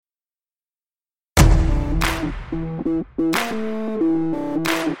Hello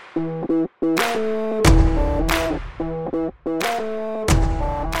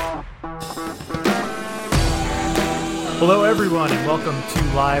everyone and welcome to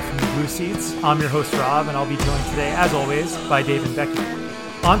Live from the Blue Seats. I'm your host Rob and I'll be joined today, as always, by Dave and Becky.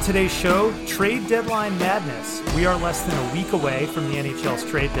 On today's show, trade deadline madness. We are less than a week away from the NHL's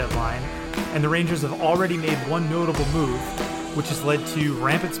trade deadline, and the Rangers have already made one notable move, which has led to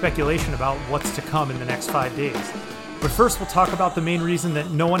rampant speculation about what's to come in the next 5 days. But first, we'll talk about the main reason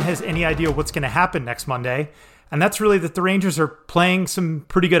that no one has any idea what's going to happen next Monday, and that's really that the Rangers are playing some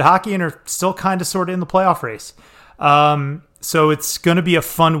pretty good hockey and are still kind of sort of in the playoff race. So it's going to be a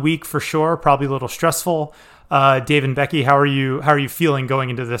fun week for sure, probably a little stressful. Dave and Becky, how are you feeling going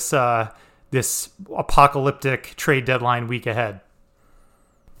into this apocalyptic trade deadline week ahead?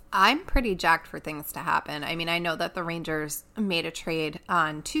 I'm pretty jacked for things to happen. I mean, I know that the Rangers made a trade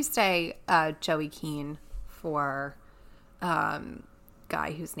on Tuesday, Joey Keane for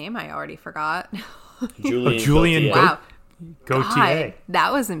guy whose name I already forgot. Julian Wow. Gauthier.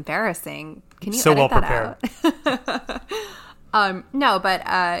 That was embarrassing. Can you so edit well that prepared. out? No, but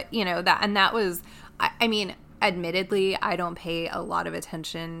that was. I mean, admittedly, I don't pay a lot of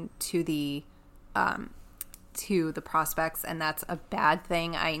attention to the prospects, and that's a bad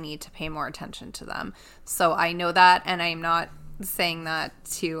thing. I need to pay more attention to them. So I know that, and I'm not saying that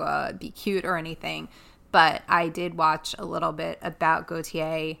to be cute or anything, but I did watch a little bit about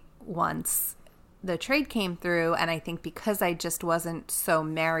Gauthier once the trade came through, and I think because I just wasn't so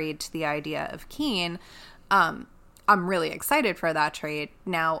married to the idea of Keane, I'm really excited for that trade.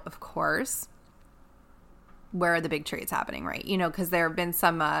 Now, of course, where are the big trades happening, right? You know, because there have been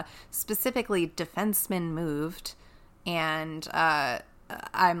some specifically defensemen moved, and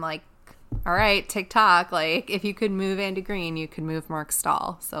I'm like, all right, TikTok, like if you could move Andy Green, you could move Mark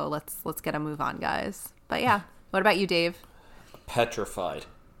Stahl. So let's get a move on, guys. But yeah, what about you, Dave? Petrified.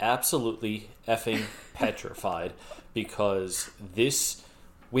 Absolutely effing petrified, because this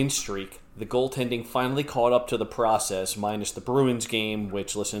win streak, the goaltending finally caught up to the process, minus the Bruins game,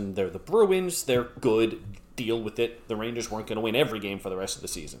 which, listen, they're the Bruins, they're good, deal with it. The Rangers weren't going to win every game for the rest of the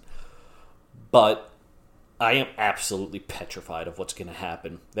season. But I am absolutely petrified of what's going to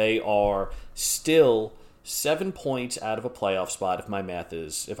happen. They are still 7 points out of a playoff spot, if my math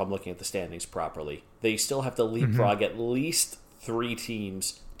is, if I'm looking at the standings properly. They still have to leapfrog at least 3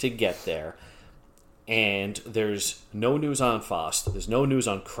 teams to get there. And there's no news on Fost. There's no news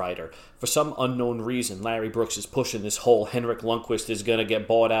on Kreider. For some unknown reason, Larry Brooks is pushing this whole Henrik Lundqvist is going to get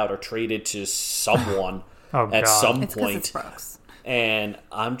bought out or traded to someone at some point. It's Brooks. And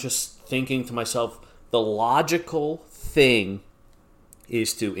I'm just thinking to myself, the logical thing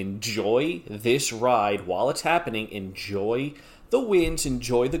is to enjoy this ride while it's happening, enjoy the wins,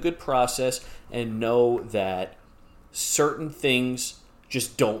 enjoy the good process, and know that certain things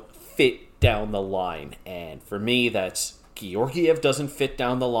just don't fit down the line. And for me, that's Georgiev doesn't fit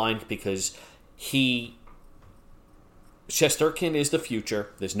down the line because Shesterkin is the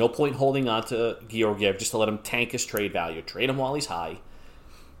future. There's no point holding on to Georgiev just to let him tank his trade value. Trade him while he's high.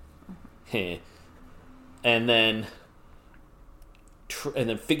 And then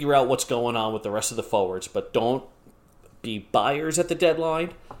figure out what's going on with the rest of the forwards. But don't be buyers at the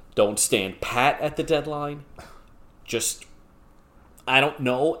deadline. Don't stand pat at the deadline. Just, I don't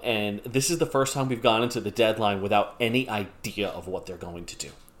know, and this is the first time we've gone into the deadline without any idea of what they're going to do.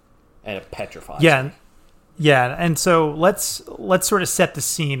 And it petrifies me. Yeah, and so let's sort of set the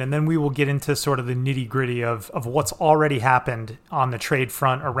scene, and then we will get into sort of the nitty-gritty of what's already happened on the trade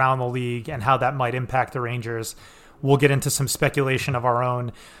front around the league and how that might impact the Rangers. We'll get into some speculation of our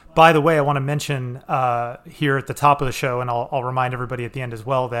own. By the way, I want to mention here at the top of the show, and I'll remind everybody at the end as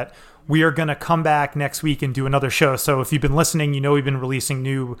well, that we are going to come back next week and do another show. So if you've been listening, you know we've been releasing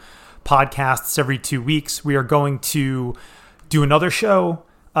new podcasts every 2 weeks. We are going to do another show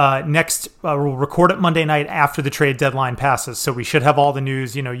next. We'll record it Monday night after the trade deadline passes. So we should have all the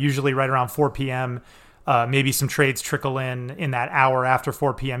news, usually right around 4 p.m. Maybe some trades trickle in that hour after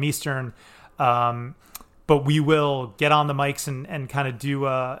 4 p.m. Eastern. But we will get on the mics and kind of do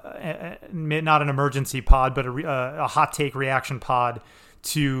not an emergency pod, but a hot take reaction pod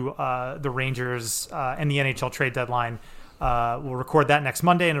to the Rangers and the NHL trade deadline. We'll record that next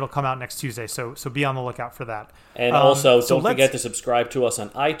Monday, and it'll come out next Tuesday. So be on the lookout for that. And also, don't forget to subscribe to us on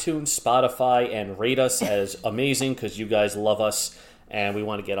iTunes, Spotify, and rate us as amazing, because you guys love us, and we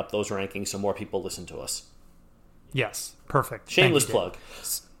want to get up those rankings so more people listen to us. Yes, perfect. Shameless plug.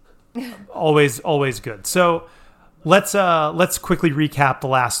 Always good. So Let's quickly recap the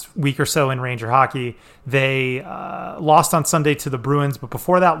last week or so in Ranger hockey. They lost on Sunday to the Bruins, but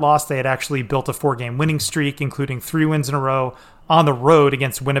before that loss, they had actually built a 4-game winning streak, including 3 wins in a row on the road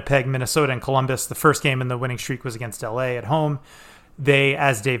against Winnipeg, Minnesota, and Columbus. The first game in the winning streak was against LA at home. They,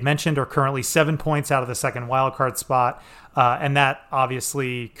 as Dave mentioned, are currently 7 points out of the second wildcard spot, and that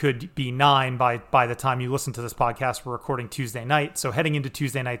obviously could be 9 by the time you listen to this podcast. We're recording Tuesday night, so heading into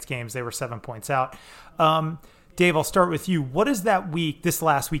Tuesday night's games, they were 7 points out. Dave, I'll start with you. What does this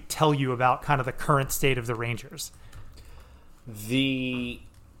last week tell you about kind of the current state of the Rangers? The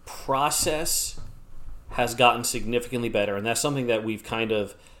process has gotten significantly better, and that's something that we've kind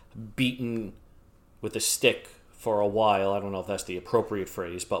of beaten with a stick for a while. I don't know if that's the appropriate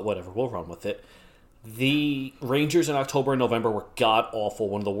phrase, but whatever, we'll run with it. The Rangers in October and November were god-awful,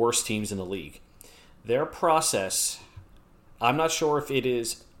 one of the worst teams in the league. Their process, I'm not sure if it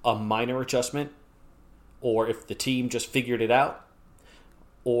is a minor adjustment, or if the team just figured it out,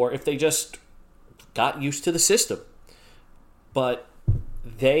 or if they just got used to the system. But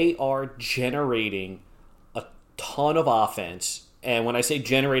they are generating a ton of offense. And when I say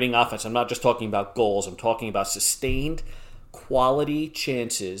generating offense, I'm not just talking about goals. I'm talking about sustained quality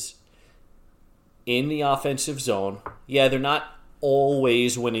chances in the offensive zone. Yeah, they're not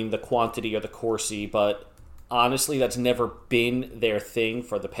always winning the quantity or the Corsi, but honestly, that's never been their thing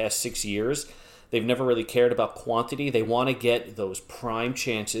for the past 6 years. They've never really cared about quantity. They want to get those prime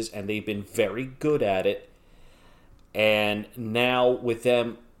chances, and they've been very good at it. And now with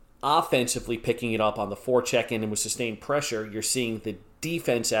them offensively picking it up on the forecheck and with sustained pressure, you're seeing the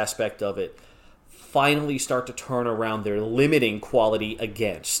defense aspect of it finally start to turn around their limiting quality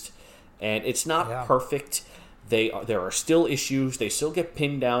against. And it's not perfect. There are still issues. They still get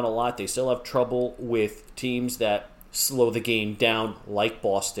pinned down a lot. They still have trouble with teams that slow the game down, like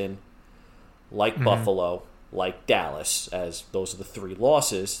Boston, like Buffalo, like Dallas, as those are the 3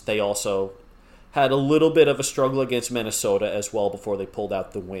 losses. They also had a little bit of a struggle against Minnesota as well before they pulled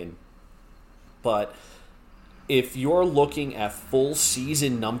out the win. But if you're looking at full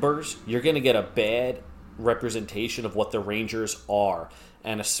season numbers, you're going to get a bad representation of what the Rangers are.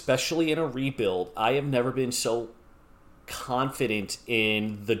 And especially in a rebuild, I have never been so confident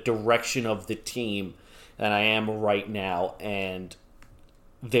in the direction of the team than I am right now. And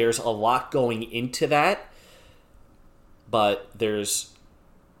there's a lot going into that, but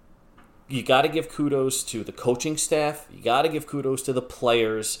you got to give kudos to the coaching staff, you got to give kudos to the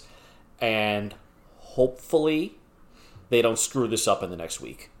players, and hopefully they don't screw this up in the next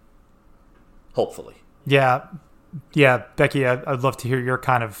week. Hopefully. Yeah, Becky, I'd love to hear your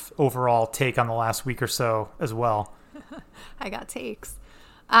kind of overall take on the last week or so as well. I got takes.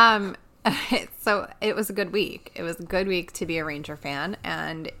 So it was a good week. It was a good week to be a Ranger fan.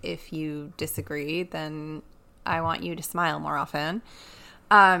 And if you disagree, then I want you to smile more often.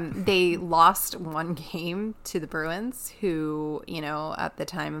 They lost 1 game to the Bruins, who, at the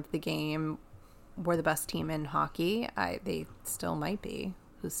time of the game were the best team in hockey. They still might be.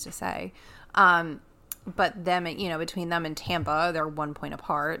 Who's to say? But them, between them and Tampa, they're 1 point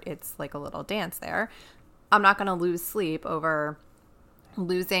apart. It's like a little dance there. I'm not going to lose sleep over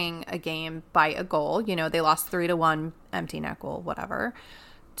losing a game by a goal. They lost 3-1, empty net goal, whatever,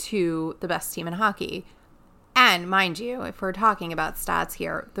 to the best team in hockey. And mind you, if we're talking about stats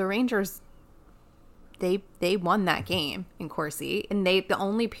here, the Rangers, they won that game in Corsi, and the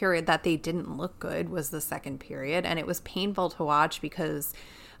only period that they didn't look good was the second period, and it was painful to watch because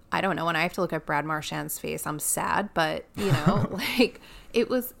I don't know, when I have to look at Brad Marchand's face, I'm sad, but like it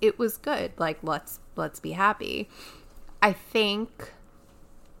was good. Like let's be happy. I think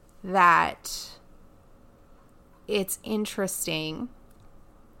that it's interesting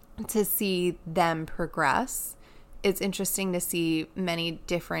to see them progress. It's interesting to see many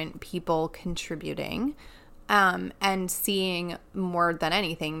different people contributing, and seeing more than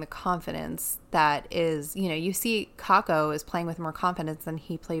anything the confidence that is, you see Kakko is playing with more confidence than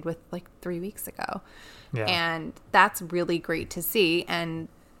he played with like 3 weeks ago. Yeah. And that's really great to see. And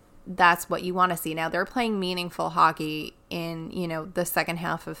that's what you want to see. Now they're playing meaningful hockey in, the second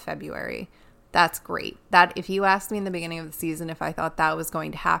half of February. That's great. That if you asked me in the beginning of the season if I thought that was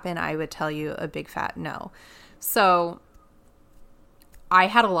going to happen, I would tell you a big fat no. So I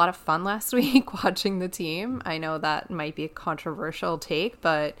had a lot of fun last week watching the team. I know that might be a controversial take,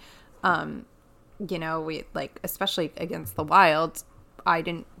 but we especially against the Wild,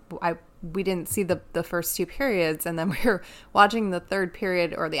 we didn't see the first 2 periods, and then we were watching the third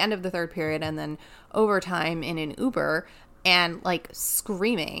period or the end of the third period and then overtime in an Uber. and like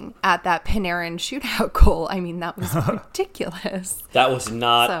screaming at that Panarin shootout goal. I mean, that was ridiculous. That was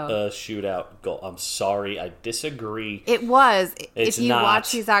not a shootout goal. I'm sorry, I disagree. It was. It's if you not.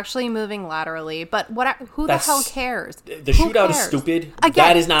 watch, he's actually moving laterally. But who the hell cares? The shootout is stupid. Again,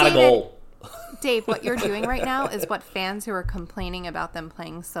 that is not a goal. Dave, what you're doing right now is what fans who are complaining about them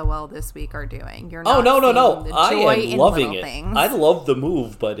playing so well this week are doing. You're not no. seeing the I joy am in loving little it. things. I love the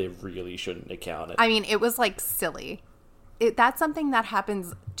move, but it really shouldn't have counted. I mean, it was like silly. That's something that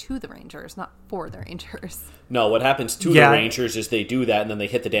happens to the Rangers, not for the Rangers. No, what happens to the Rangers is they do that and then they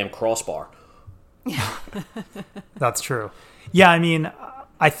hit the damn crossbar. Yeah. That's true. Yeah, I mean,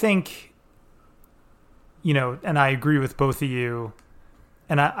 I think, and I agree with both of you.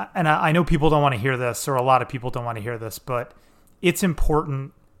 And I know people don't want to hear this, or a lot of people don't want to hear this, but it's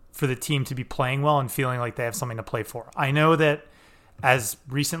important for the team to be playing well and feeling like they have something to play for. I know that as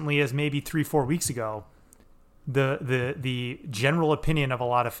recently as maybe 3-4 weeks ago, the general opinion of a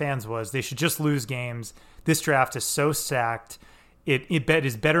lot of fans was they should just lose games. This draft is so stacked. It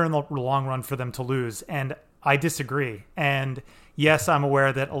is better in the long run for them to lose. And I disagree. And yes, I'm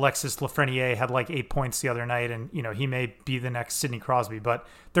aware that Alexis Lafreniere had like 8 points the other night, and he may be the next Sidney Crosby, but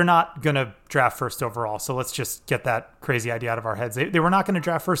they're not going to draft first overall. So let's just get that crazy idea out of our heads. They were not going to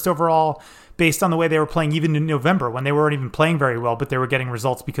draft first overall based on the way they were playing even in November when they weren't even playing very well, but they were getting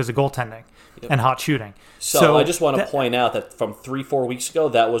results because of goaltending and hot shooting. So I just want to point out that from 3-4 weeks ago,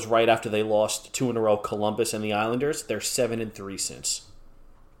 that was right after they lost 2 in a row, Columbus and the Islanders. They're 7-3 since.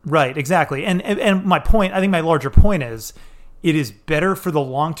 Right, exactly. And my point, I think my larger point is, it is better for the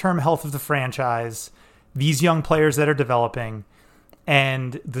long-term health of the franchise, these young players that are developing,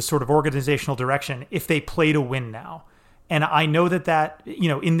 and the sort of organizational direction if they play to win now. And I know that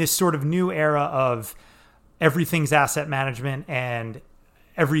in this sort of new era of everything's asset management and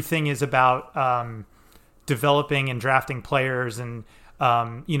everything is about developing and drafting players, and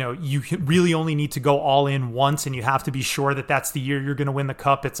you really only need to go all in once, and you have to be sure that that's the year you're going to win the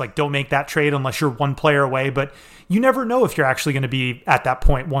cup. It's like, don't make that trade unless you're one player away, but you never know if you're actually going to be at that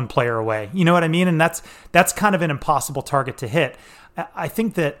point one player away. You know what I mean? And that's kind of an impossible target to hit. I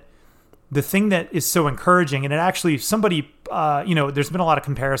think that the thing that is so encouraging, and it actually, somebody, there's been a lot of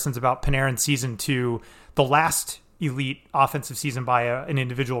comparisons about Panarin's season to the last elite offensive season by an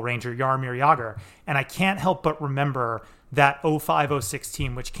individual Ranger, Jaromir Jagr. And I can't help but remember that 05-06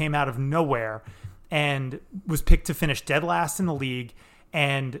 team, which came out of nowhere and was picked to finish dead last in the league,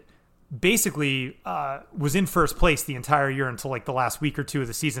 and basically was in first place the entire year until like the last week or two of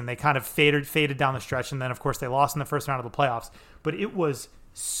the season. They kind of faded down the stretch, and then of course they lost in the first round of the playoffs. But it was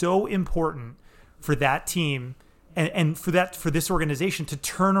so important for that team and for this organization to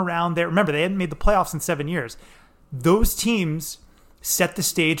turn around there. Remember, they hadn't made the playoffs in 7 years. Those teams set the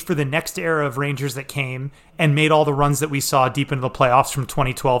stage for the next era of Rangers that came and made all the runs that we saw deep into the playoffs from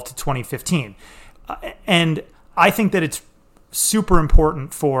 2012 to 2015. And I think that it's super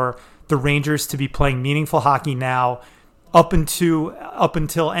important for the Rangers to be playing meaningful hockey now up until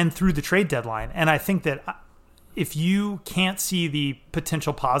and through the trade deadline. And I think that if you can't see the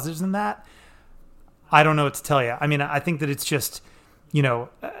potential positives in that, I don't know what to tell you. I mean, I think that it's just,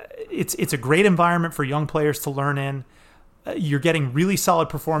 it's a great environment for young players to learn in. You're getting really solid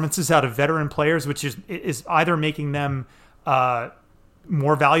performances out of veteran players, which is either making them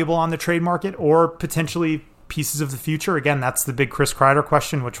more valuable on the trade market or potentially pieces of the future. Again, that's the big Chris Kreider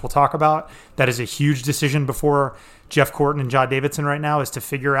question, which we'll talk about. That is a huge decision before Jeff Corton and John Davidson right now, is to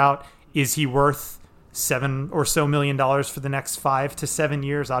figure out, is he worth $7 or so million for the next 5 to 7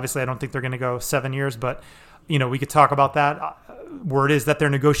 years? Obviously, I don't think they're going to go 7 years, but we could talk about that. Word is that they're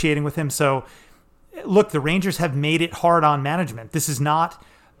negotiating with him. So look, the Rangers have made it hard on management. This is not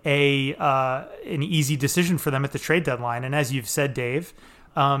an easy decision for them at the trade deadline. And as you've said, Dave,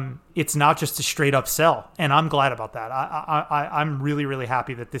 it's not just a straight up sell. And I'm glad about that. I'm really, really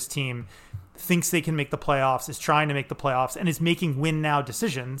happy that this team thinks they can make the playoffs, is trying to make the playoffs, and is making win now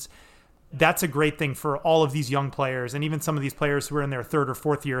decisions. That's a great thing for all of these young players, and even some of these players who are in their 3rd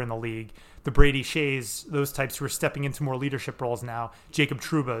or 4th year in the league, the Brady Sheas, those types who are stepping into more leadership roles now, Jacob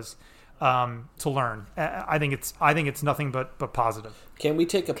Trouba's, to learn. I think it's nothing but positive. Can we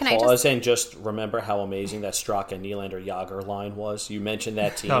take a pause and just remember how amazing that Straka, Nylander, Jagr line was? You mentioned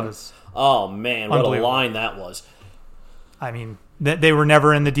that team. Oh man, what a line that was! I mean, they were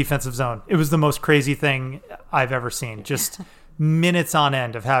never in the defensive zone. It was the most crazy thing I've ever seen. Just minutes on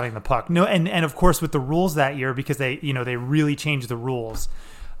end of having the puck. No, and of course with the rules that year, because they really changed the rules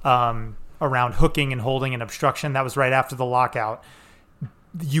around hooking and holding and obstruction. That was right after the lockout.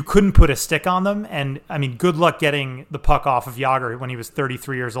 you couldn't put a stick on them. And I mean, good luck getting the puck off of Yager when he was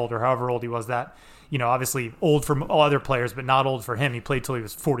 33 years old or however old he was. That, obviously old for all other players, but not old for him. He played till he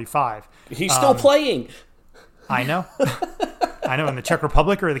was 45. He's still playing. I know. I know, in the Czech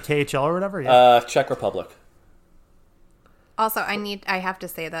Republic or the KHL or whatever. Czech Republic. Also, I have to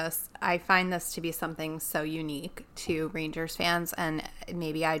say this. I find this to be something so unique to Rangers fans, and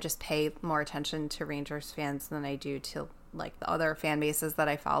maybe I just pay more attention to Rangers fans than I do to like the other fan bases that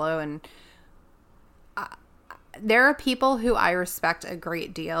I follow. And there are people who I respect a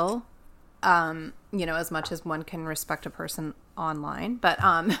great deal, as much as one can respect a person online, but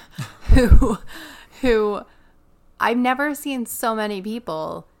who I've never seen so many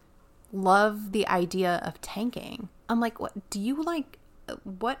people love the idea of tanking. I'm like, what do you like?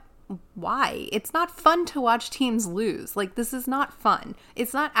 What? Why? It's not fun to watch teams lose. Like, this is not fun.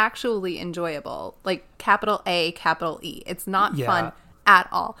 It's not actually enjoyable. Like, capital A, capital E. It's not fun at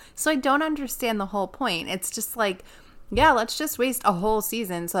all. So I don't understand the whole point. It's just like, yeah, let's just waste a whole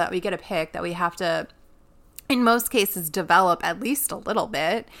season so that we get a pick that we have to, in most cases, develop at least a little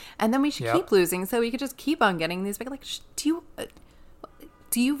bit. And then we should keep losing so we could just keep on getting these. Like, do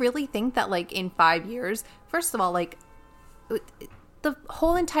you really think that, like, in 5 years, first of all, like, the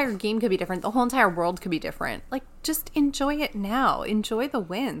whole entire game could be different. The whole entire world could be different. Like, just enjoy it now. Enjoy the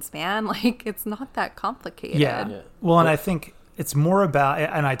wins, man. Like, it's not that complicated. Yeah. Well, and I think it's more about,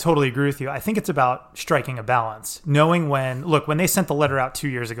 and I totally agree with you, I think it's about striking a balance. Knowing when they sent the letter out 2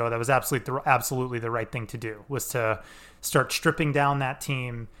 years ago, that was absolutely the right thing to do, was to start stripping down that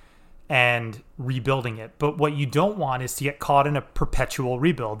team and rebuilding it. But what you don't want is to get caught in a perpetual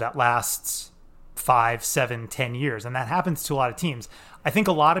rebuild that lasts 5, 7, 10 years. And that happens to a lot of teams. I think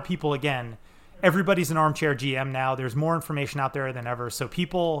a lot of people, again, everybody's an armchair GM now. There's more information out there than ever. So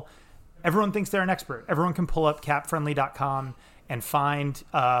everyone thinks they're an expert. Everyone can pull up capfriendly.com and find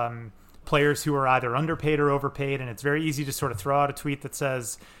players who are either underpaid or overpaid. And it's very easy to sort of throw out a tweet that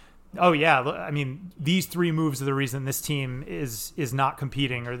says, oh yeah, I mean, these 3 moves are the reason this team is not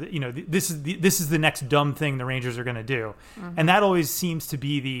competing, or this is the next dumb thing the Rangers are going to do. Mm-hmm. And that always seems to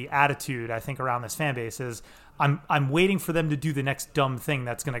be the attitude, I think, around this fan base is I'm waiting for them to do the next dumb thing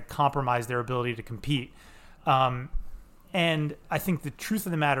that's going to compromise their ability to compete. And I think the truth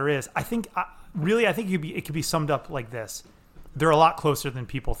of the matter is, I think it could be summed up like this. They're a lot closer than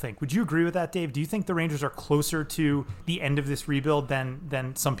people think. Would you agree with that, Dave? Do you think the Rangers are closer to the end of this rebuild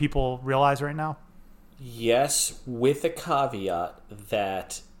than some people realize right now? Yes, with the caveat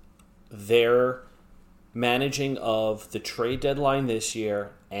that their managing of the trade deadline this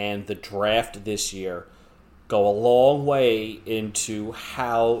year and the draft this year go a long way into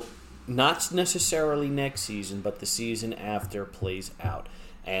how, not necessarily next season, but the season after plays out.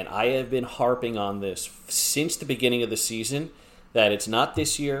 And I have been harping on this since the beginning of the season, that it's not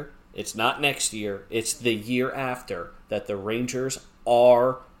this year, it's not next year, it's the year after that the Rangers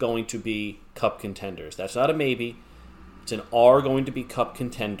are going to be cup contenders. That's not a maybe. It's an are going to be cup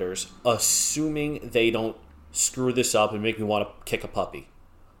contenders, assuming they don't screw this up and make me want to kick a puppy.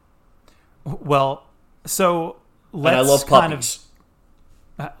 Well, so let's, and I love puppies.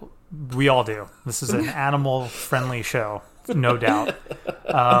 We all do. This is an animal-friendly show, no doubt.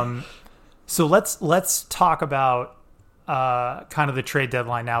 So let's talk about kind of the trade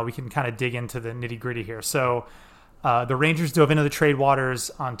deadline now. We can kind of dig into the nitty-gritty here. So the Rangers dove into the trade waters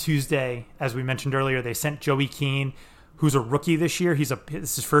on Tuesday. As we mentioned earlier, they sent Joey Keane, who's a rookie this year. This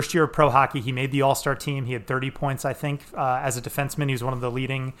is his first year of pro hockey. He made the All-Star team. He had 30 points, I think, as a defenseman. He was one of the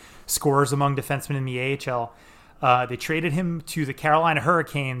leading scorers among defensemen in the AHL. They traded him to the Carolina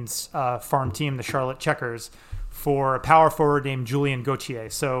Hurricanes farm team, the Charlotte Checkers, for a power forward named Julien Gauthier.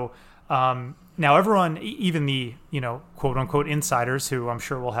 So now everyone, even the quote unquote insiders, who I'm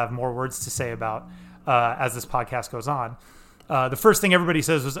sure will have more words to say about as this podcast goes on, the first thing everybody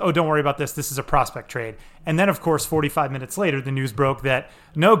says was, "Oh, don't worry about this. This is a prospect trade." And then, of course, 45 minutes later, the news broke that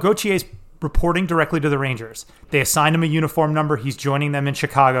no, Gauthier's reporting directly to the Rangers. They assigned him a uniform number. He's joining them in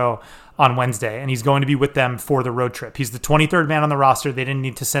Chicago on Wednesday, and he's going to be with them for the road trip. He's the 23rd man on the roster. They didn't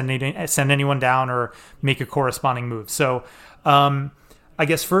need to send anyone down or make a corresponding move. So I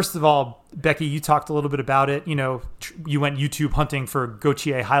guess, first of all, Becky, you talked a little bit about it. You went YouTube hunting for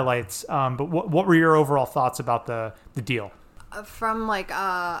Gauthier highlights. But what were your overall thoughts about the deal? From like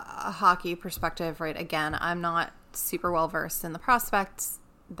a hockey perspective, right? Again, I'm not super well versed in the prospects.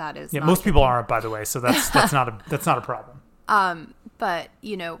 That is, most people aren't, by the way. So that's not a problem. But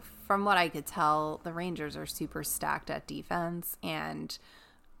from what I could tell, the Rangers are super stacked at defense, and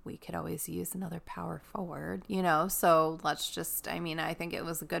we could always use another power forward. So let's just. I think it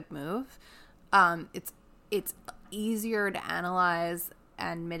was a good move. It's easier to analyze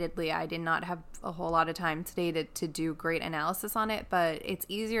admittedly, I did not have a whole lot of time today to do great analysis on it, but it's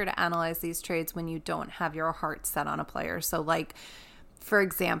easier to analyze these trades when you don't have your heart set on a player. So, like, for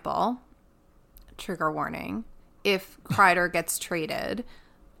example, trigger warning, if Kreider gets traded,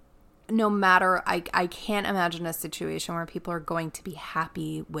 no matter, I can't imagine a situation where people are going to be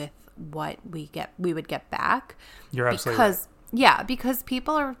happy with what we would get back. You're absolutely right. Yeah, because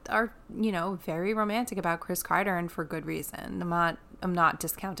people are very romantic about Chris Kreider, and for good reason. I'm not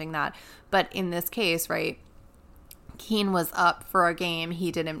discounting that. But in this case, right, Keane was up for a game.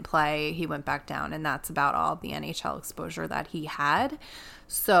 He didn't play. He went back down, and that's about all the NHL exposure that he had.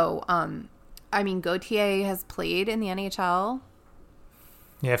 So, Gauthier has played in the NHL.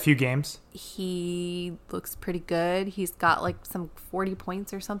 Yeah, a few games. He looks pretty good. He's got like some 40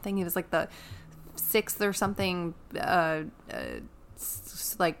 points or something. He was like the 6th or something,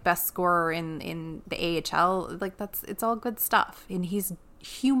 like best scorer in the AHL. Like it's all good stuff. And he's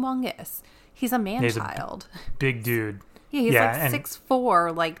humongous. He's a man-child. Big dude. Yeah, he's like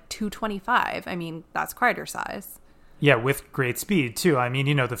 6'4", like 225. I mean, that's Kreider size. Yeah, with great speed too. I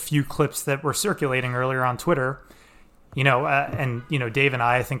mean, the few clips that were circulating earlier on Twitter, Dave and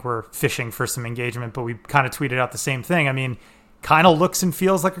I think we're fishing for some engagement, but we kind of tweeted out the same thing. I mean, kind of looks and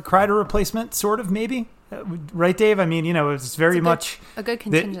feels like a Kreider replacement, sort of, maybe. Right, Dave? I mean, it's very much a good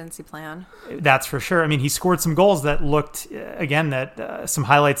contingency plan. That's for sure. I mean, he scored some goals that looked, some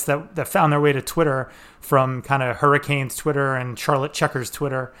highlights that found their way to Twitter from kind of Hurricanes Twitter and Charlotte Checkers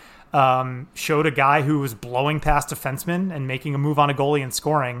Twitter, showed a guy who was blowing past defensemen and making a move on a goalie and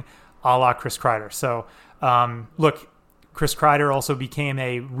scoring, a la Chris Kreider. So, look, Chris Kreider also became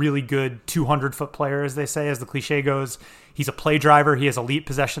a really good 200-foot player, as they say, as the cliche goes. He's a play driver. He has elite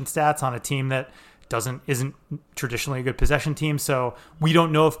possession stats on a team that isn't traditionally a good possession team. So we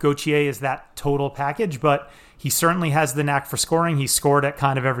don't know if Gauthier is that total package, but he certainly has the knack for scoring. He's scored at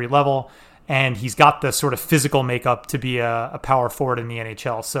kind of every level, and he's got the sort of physical makeup to be a power forward in the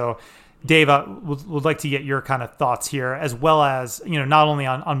NHL. So, Dave, I would like to get your kind of thoughts here, as well as, not only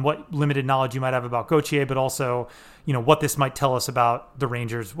on what limited knowledge you might have about Gauthier, but also, what this might tell us about the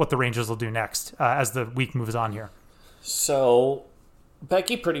Rangers, what the Rangers will do next as the week moves on here. So,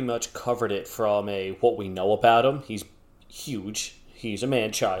 Becky pretty much covered it from what we know about him. He's huge. He's a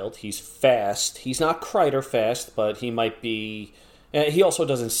man-child. He's fast. He's not Kreider fast, but he might be... He also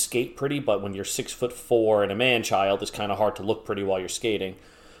doesn't skate pretty, but when you're 6'4" and a man-child, it's kind of hard to look pretty while you're skating.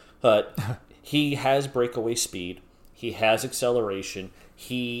 But he has breakaway speed. He has acceleration.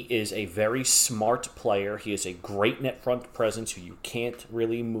 He is a very smart player. He is a great net front presence who you can't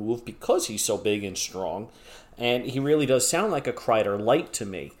really move because he's so big and strong. And he really does sound like a Kreider light to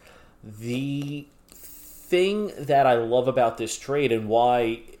me. The thing that I love about this trade and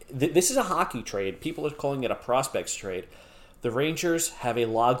why... this is a hockey trade. People are calling it a prospects trade. The Rangers have a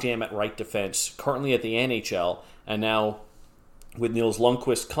logjam at right defense, currently at the NHL, and now with Nils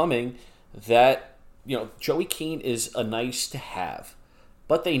Lundkvist coming, that Joey Keane is a nice to have.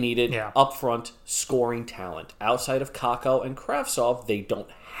 But they needed upfront scoring talent. Outside of Kakko and Kravtsov, they don't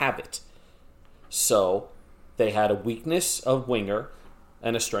have it. So they had a weakness of winger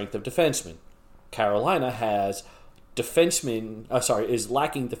and a strength of defenseman. Carolina has is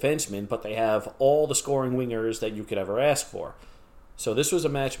lacking defensemen, but they have all the scoring wingers that you could ever ask for. So this was a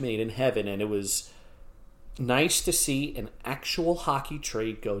match made in heaven, and it was nice to see an actual hockey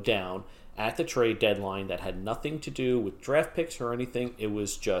trade go down at the trade deadline that had nothing to do with draft picks or anything. It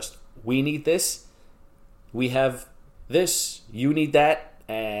was just, we need this, we have this, you need that,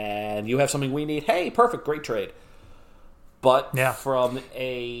 and you have something we need. Hey, perfect, great trade. But from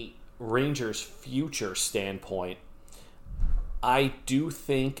a Rangers future standpoint, I do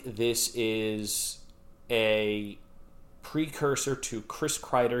think this is a precursor to Chris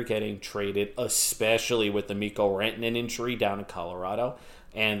Kreider getting traded, especially with the Mikko Rantanen injury down in Colorado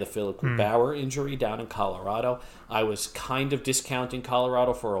and the Philip Grubauer injury down in Colorado. I was kind of discounting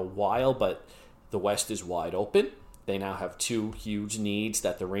Colorado for a while, but the West is wide open. They now have two huge needs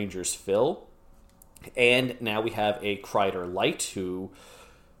that the Rangers fill. And now we have a Kreider light who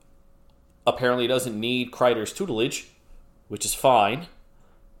apparently doesn't need Kreider's tutelage, which is fine.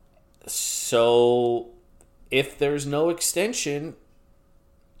 So if there's no extension,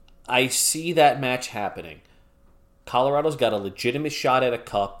 I see that match happening. Colorado's got a legitimate shot at a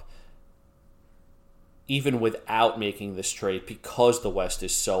cup even without making this trade because the West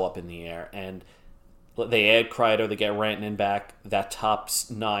is so up in the air. And they add Kreider, they get Rantanen back. That top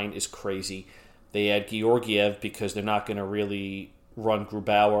 9 is crazy. They add Georgiev because they're not going to really run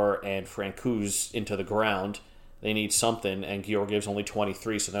Grubauer and Francouz into the ground. They need something, and Georgiev's only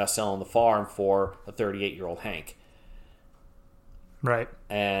 23, so they're not selling the farm for a 38-year-old Hank. Right.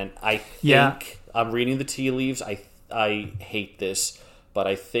 And I Yeah. think I'm reading the tea leaves. I hate this, but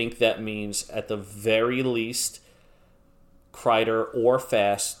I think that means at the very least, Kreider or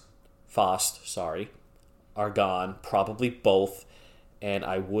Fost, are gone. Probably both. And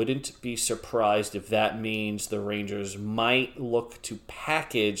I wouldn't be surprised if that means the Rangers might look to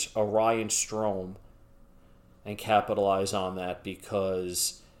package a Ryan Strome and capitalize on that,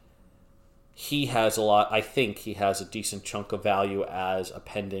 because he has a lot. I think he has a decent chunk of value as a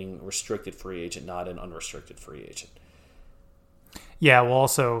pending restricted free agent, not an unrestricted free agent. Yeah, well,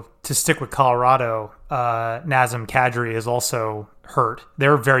 also, to stick with Colorado, Nazem Kadri is also hurt.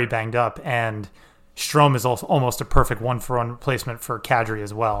 They're very banged up, and Strome is also almost a perfect one-for-one replacement for Kadri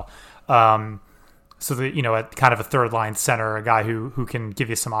as well. So at kind of a third-line center, a guy who can give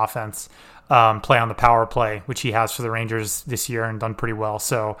you some offense, play on the power play, which he has for the Rangers this year and done pretty well.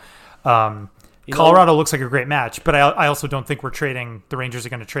 So Colorado looks like a great match, but I also don't think the Rangers are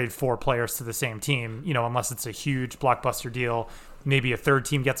going to trade 4 players to the same team, unless it's a huge blockbuster deal. Maybe a third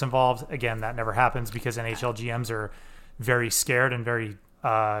team gets involved. Again, that never happens because NHL GMs are very scared and very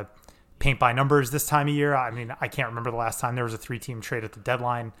paint by numbers this time of year. I mean, I can't remember the last time there was a 3-team trade at the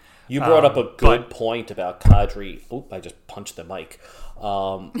deadline. You brought up a good point about Kadri. Oop, I just punched the mic.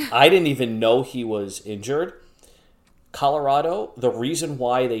 I didn't even know he was injured. Colorado, the reason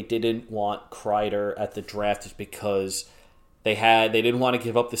why they didn't want Kreider at the draft is because they didn't want to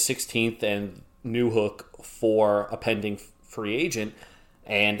give up the 16th and Newhook for a pending free agent,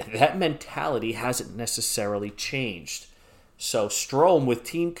 and that mentality hasn't necessarily changed. So Strome with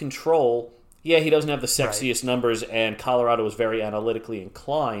team control, yeah, he doesn't have the sexiest numbers, and Colorado is very analytically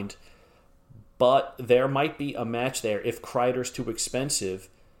inclined, but there might be a match there. If Kreider's too expensive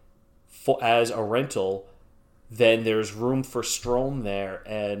as a rental, then there's room for Strome there,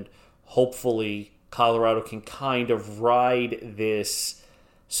 and hopefully Colorado can kind of ride this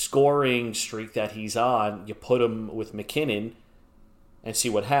scoring streak that he's on. You put him with McKinnon and see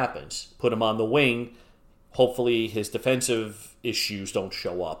what happens. Put him on the wing. Hopefully his defensive issues don't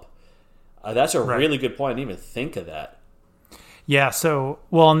show up. That's a really good point. I didn't even think of that. Yeah, so,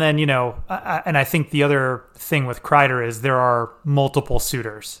 well, and then, and I think the other thing with Kreider is there are multiple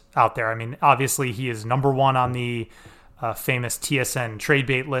suitors out there. I mean, obviously he is number 1 on the famous TSN trade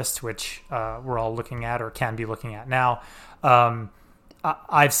bait list, which we're all looking at or can be looking at now.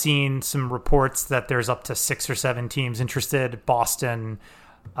 I've seen some reports that there's up to 6 or 7 teams interested. Boston,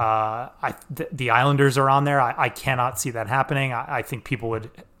 the Islanders are on there. I cannot see that happening. I think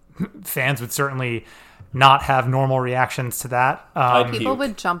fans would certainly not have normal reactions to that. People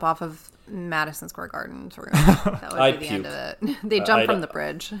would jump off of Madison Square Garden. That would be the end of it. They jump from the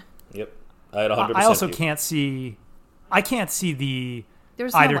bridge. Yep. I'd 100% I also puke. can't see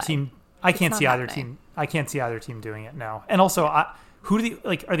There's either no way. team. I can't not see either happening. team. I can't see either team doing it now. And also, are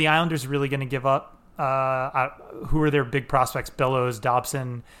the Islanders really going to give up? Who are their big prospects? Bellows,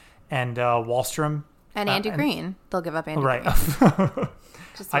 Dobson, and Wallstrom. And Andy Green. They'll give up Andy Right. Green.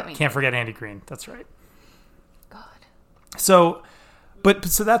 Just I let me can't know. forget Andy Green. That's right. God. So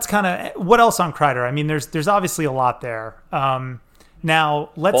that's kind of what else on Kreider. I mean, there's obviously a lot there. Now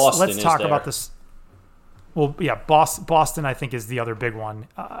let's talk about this. Well, yeah, Boston I think is the other big one.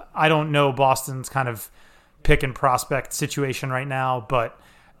 I don't know Boston's kind of pick and prospect situation right now, but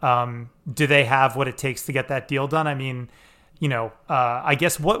do they have what it takes to get that deal done? I mean, I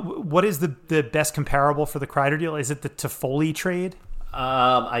guess what is the best comparable for the Kreider deal? Is it the Toffoli trade?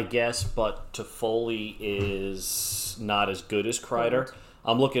 I guess, but Toffoli is not as good as Kreider.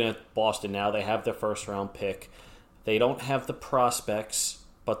 I'm looking at Boston now. They have their first-round pick. They don't have the prospects,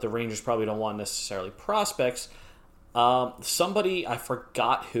 but the Rangers probably don't want necessarily prospects. Somebody, I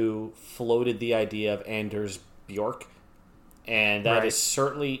forgot who, floated the idea of Anders Bjork, and that is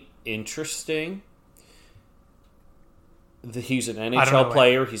certainly interesting. He's an NHL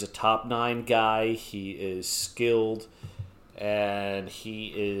player. He's a top 9 guy. He is skilled. And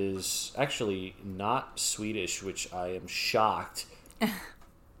he is actually not Swedish, which I am shocked.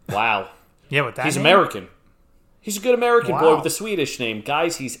 Wow. Yeah, with that He's name? American. He's a good American boy Wow. with a Swedish name.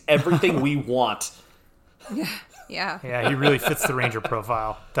 Guys, he's everything we want. Yeah. Yeah, he really fits the Ranger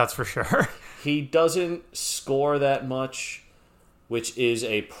profile. That's for sure. He doesn't score that much, which is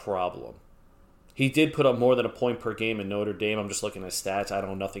a problem. He did put up more than a point per game in Notre Dame. I'm just looking at stats. I don't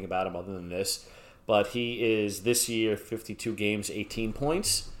know nothing about him other than this. But he is, this year, 52 games, 18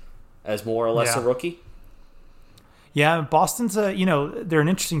 points, as more or less a rookie. Yeah, Boston's they're an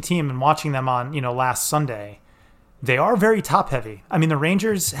interesting team, and watching them on, last Sunday, they are very top heavy. I mean, the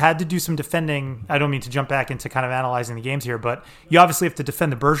Rangers had to do some defending. I don't mean to jump back into kind of analyzing the games here, but you obviously have to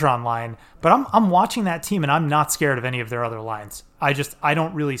defend the Bergeron line. But I'm watching that team, and I'm not scared of any of their other lines. I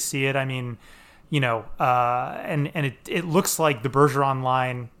don't really see it. I mean, and it looks like the Bergeron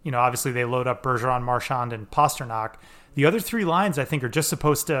line, obviously they load up Bergeron, Marchand, and Pasternak. The other three lines, I think, are just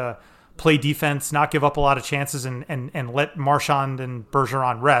supposed to play defense, not give up a lot of chances, and let Marchand and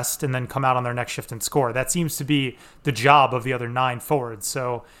Bergeron rest, and then come out on their next shift and score. That seems to be the job of the other 9 forwards.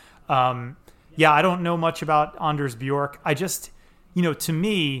 So, I don't know much about Anders Bjork. I just, to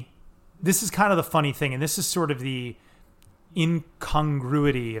me, this is kind of the funny thing, and this is sort of the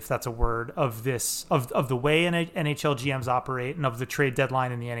incongruity, if that's a word, of this of the way NHL GMs operate and of the trade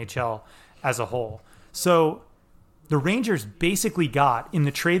deadline in the NHL as a whole. So the Rangers basically got, in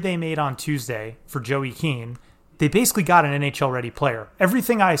the trade they made on Tuesday for Joey Keane, they basically got an NHL-ready player.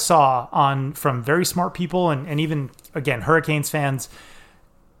 Everything I saw from very smart people and even, again, Hurricanes fans,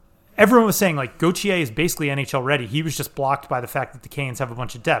 everyone was saying, like, Gauthier is basically NHL-ready. He was just blocked by the fact that the Canes have a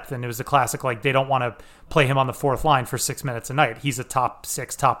bunch of depth, and it was a classic, like, they don't want to play him on the fourth line for 6 minutes a night. He's a top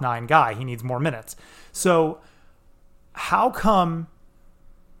 6, top 9 guy. He needs more minutes. So how come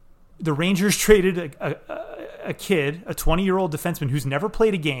the Rangers traded a kid, a 20-year-old defenseman who's never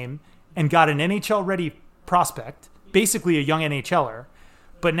played a game, and got an NHL-ready prospect, basically a young NHLer,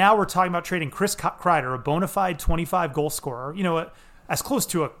 but now we're talking about trading Chris Kreider, a bona fide 25-goal scorer, as close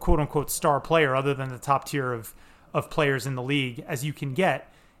to a quote-unquote star player other than the top tier of players in the league as you can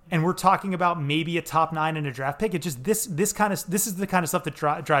get, and we're talking about maybe a top 9 in a draft pick. It just this is the kind of stuff that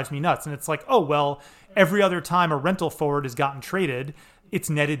drives me nuts, and it's like, oh, well, every other time a rental forward has gotten traded, it's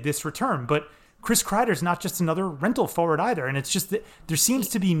netted this return, but Chris Kreider's not just another rental forward either. And it's just that there seems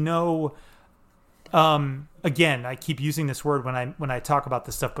to be no, again, I keep using this word when I talk about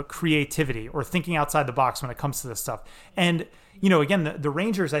this stuff, but creativity or thinking outside the box when it comes to this stuff. And, again, the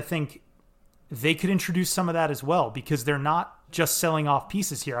Rangers, I think they could introduce some of that as well, because they're not just selling off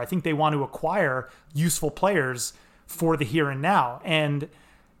pieces here. I think they want to acquire useful players for the here and now. And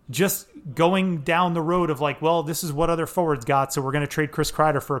just going down the road of like, well, this is what other forwards got, so we're going to trade Chris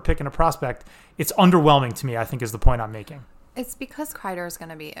Kreider for a pick and a prospect. It's underwhelming to me, I think, is the point I'm making. It's because Kreider is going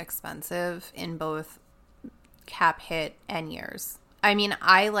to be expensive in both cap hit and years. I mean,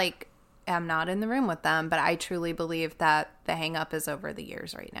 I am not in the room with them, but I truly believe that the hang up is over the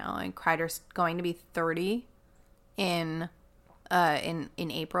years right now. And Kreider's going to be 30 in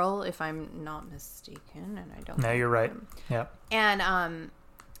April, if I'm not mistaken, and I don't. No, you're right. Yeah. And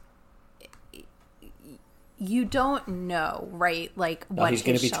you don't know, right? Like what he's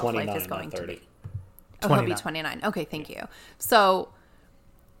going his to be shelf 29, life is going not 30. to be. Oh, he'll be 29. Okay, thank you. So,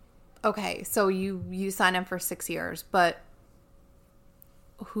 okay, so you sign him for 6 years, but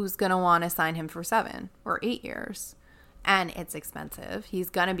who's going to want to sign him for 7 or 8 years? And it's expensive.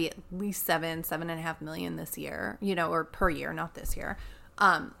 He's going to be at least $7.5 million this year, or per year, not this year.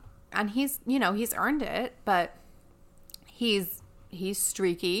 And he's earned it, but he's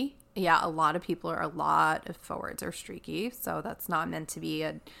streaky. Yeah, a lot of forwards are streaky, so that's not meant to be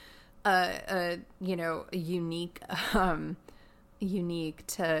a unique to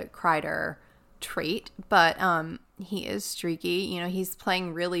Kreider trait, but he is streaky. He's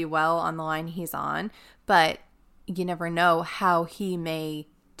playing really well on the line he's on, but you never know how he may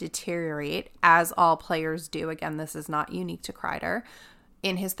deteriorate, as all players do. Again, this is not unique to Kreider.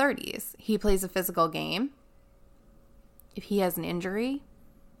 In his 30s, he plays a physical game. If he has an injury,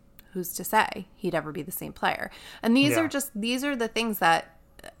 who's to say he'd ever be the same player? And these are the things that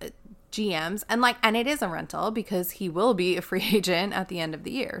GMs and it is a rental, because he will be a free agent at the end of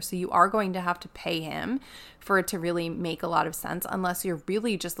the year. So you are going to have to pay him for it to really make a lot of sense, unless you're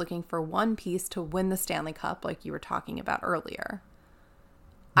really just looking for one piece to win the Stanley Cup, like you were talking about earlier.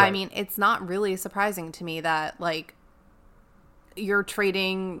 Right. I mean, it's not really surprising to me that you're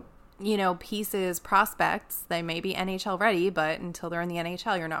trading pieces, prospects. They may be NHL ready, but until they're in the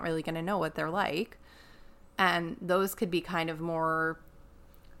NHL, you're not really going to know what they're like. And those could be kind of more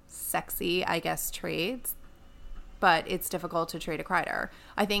sexy, I guess, trades. But it's difficult to trade a Kreider.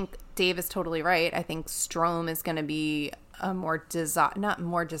 I think Dave is totally right. I think Strome is going to be a not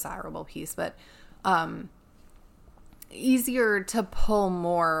more desirable piece, but easier to pull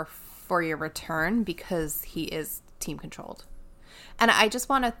more for your return, because he is team controlled. And I just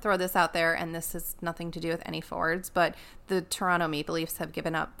want to throw this out there, and this has nothing to do with any forwards, but the Toronto Maple Leafs have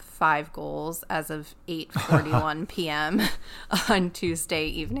given up 5 goals as of 8:41 p.m. on Tuesday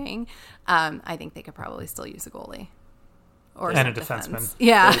evening. I think they could probably still use a goalie. And a defenseman.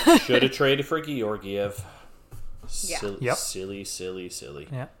 Yeah. Should have traded for Georgiev. Yeah. Silly.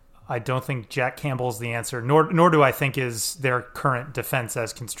 Yeah. I don't think Jack Campbell's the answer, nor do I think is their current defense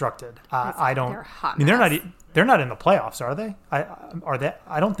as constructed. I don't. They're a hot I mean, mess. they're not in the playoffs, are they? Are they?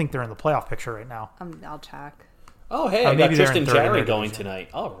 I don't think they're in the playoff picture right now. I'll check. Oh, hey, I got maybe they're Tristan in third in Jarry their going division. tonight.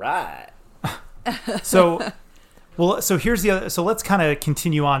 All right. So, so here's the other. So let's kind of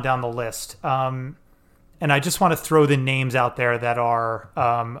continue on down the list. And I just want to throw the names out there that are,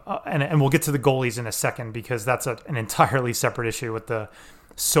 and we'll get to the goalies in a second because that's an entirely separate issue with the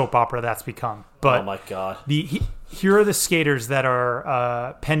soap opera that's become. But Oh, my God. Here are the skaters that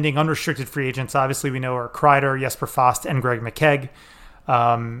are pending unrestricted free agents. Obviously, we know are Kreider, Jesper Fast, and Greg McKegg.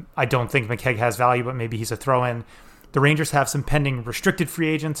 I don't think McKegg has value, but maybe he's a throw-in. The Rangers have some pending restricted free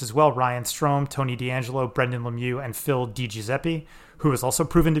agents as well. Ryan Strome, Tony DeAngelo, Brendan Lemieux, and Phil DiGiuseppe, who has also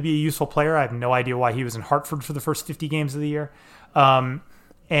proven to be a useful player. I have no idea why he was in Hartford for the first 50 games of the year. And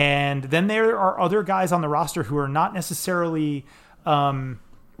then there are other guys on the roster who are not necessarily,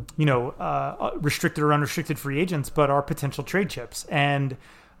 restricted or unrestricted free agents, but are potential trade chips. And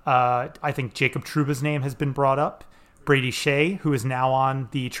I think Jacob Trouba's name has been brought up. Brady Shea, who is now on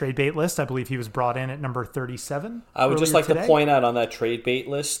the trade bait list. I believe he was brought in at number 37. I would just earlier like today. to point out on that trade bait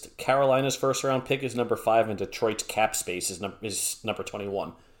list, Carolina's first-round pick is number 5, and Detroit's cap space is number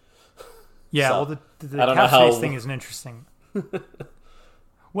 21. Yeah, So, well, the I don't know cap how- space thing is an interesting.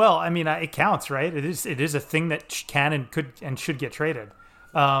 Well, I mean, it counts, right? It is a thing that can and could and should get traded.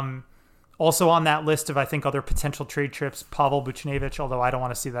 Also on that list of, I think, other potential trade trips, Pavel Buchnevich, although I don't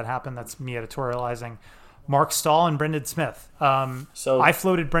want to see that happen. That's me editorializing. Mark Stahl and Brendan Smith. So I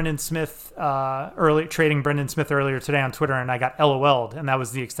floated Brendan Smith trading Brendan Smith earlier today on Twitter, and I got LOL'd, and that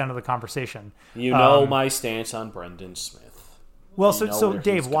was the extent of the conversation. you know my stance on Brendan Smith. Well, You know so where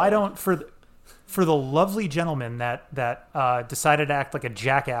Dave, he's why going. don't for the lovely gentleman that decided to act like a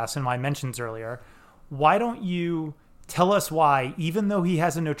jackass in my mentions earlier, why don't you tell us why, even though he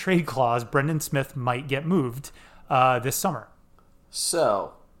has a no trade clause, Brendan Smith might get moved this summer?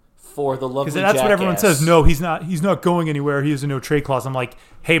 So, for the lovely Because that's what everyone jackass- says. No, he's not going anywhere. He has a no trade clause. I'm like,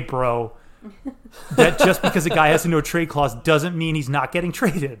 hey, bro, that just because a guy has a no trade clause doesn't mean he's not getting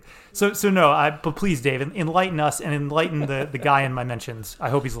traded. So no, but please, Dave, enlighten us and enlighten the guy in my mentions. I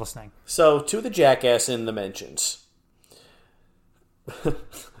hope he's listening. So, to the jackass in the mentions.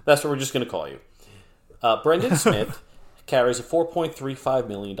 That's what we're just going to call you. Brendan Smith carries a $4.35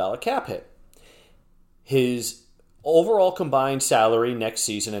 million cap hit. His overall combined salary next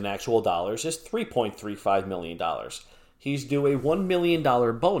season in actual dollars is $3.35 million. He's due a $1 million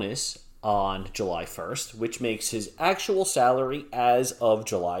bonus on July 1st, which makes his actual salary as of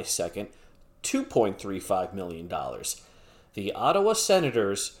July 2nd $2.35 million. The Ottawa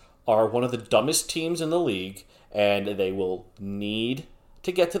Senators are one of the dumbest teams in the league, and they will need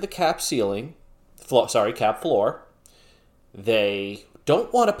to get to the cap floor. They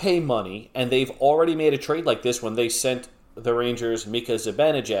don't want to pay money, and they've already made a trade like this when they sent the Rangers Mika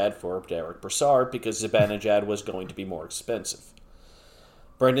Zibanejad for Derek Brassard because Zibanejad was going to be more expensive.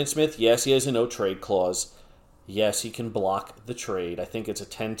 Brendan Smith, yes, he has a no-trade clause. Yes, he can block the trade. I think it's a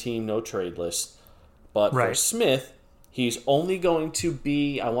 10-team no-trade list. But for Right. Smith, he's only going to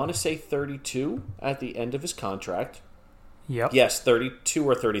be, I want to say 32 at the end of his contract. Yep. Yes, 32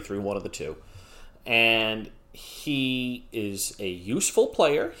 or 33, one of the two. And he is a useful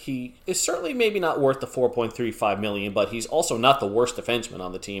player. He is certainly maybe not worth the $4.35 million, but he's also not the worst defenseman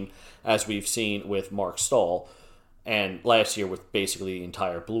on the team, as we've seen with Mark Stahl, and last year with basically the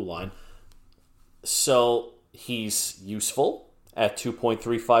entire blue line. So he's useful at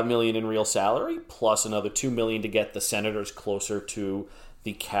 $2.35 million in real salary, plus another $2 million to get the Senators closer to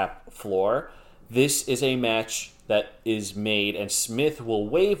the cap floor. This is a match that is made, and Smith will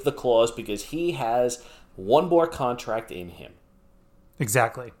waive the clause because he has one more contract in him.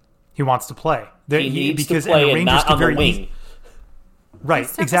 Exactly. He wants to play. He needs because to play the and Rangers not could on the very wing. easy- Right.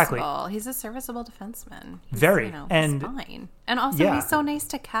 He's Exactly. serviceable. He's a serviceable defenseman. He's, Very. he's And- fine. And also, Yeah. he's so nice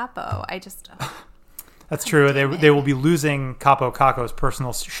to Capo. I just... That's true. damn it. They will be losing Capo Caco's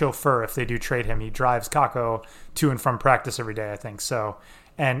personal chauffeur if they do trade him. He drives Caco to and from practice every day, I think. So,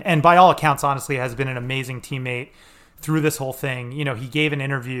 and by all accounts, honestly, has been an amazing teammate through this whole thing. You know, he gave an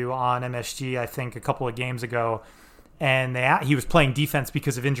interview on MSG, I think, a couple of games ago, and he was playing defense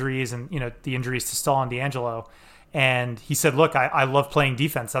because of injuries and, you know, the injuries to Stahl and DeAngelo. And he said, look, I love playing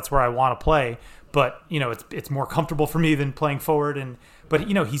defense. That's where I want to play. But, you know, it's more comfortable for me than playing forward. But,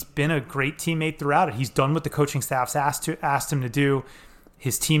 you know, he's been a great teammate throughout it. He's done what the coaching staff's asked him to do.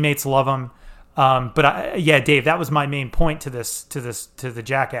 His teammates love him. Dave, that was my main point to the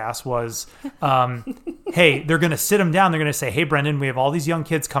jackass was, hey, they're going to sit him down. They're going to say, hey, Brendan, we have all these young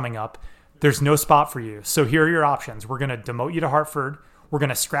kids coming up. There's no spot for you. So here are your options. We're going to demote you to Hartford. we're going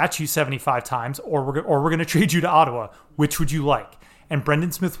to scratch you 75 times, or we're going to trade you to Ottawa. Which would you like? And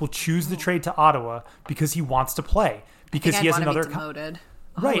Brendan Smith will choose the trade to Ottawa because he wants to play, because he has another demoted.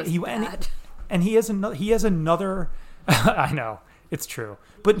 Right. And he has another. I know it's true,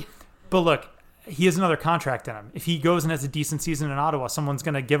 but look, he has another contract in him. If he goes and has a decent season in Ottawa, someone's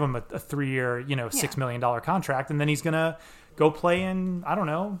going to give him a 3-year, $6 million contract, and then he's going to go play in, I don't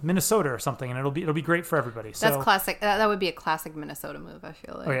know, Minnesota or something, and it'll be great for everybody. So, that's classic. That would be a classic Minnesota move, I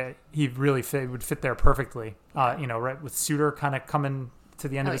feel like. Oh yeah, he really would fit there perfectly. Right with Suter kind of coming to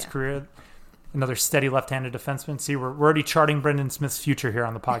the end of his career, another steady left-handed defenseman. See, we're already charting Brendan Smith's future here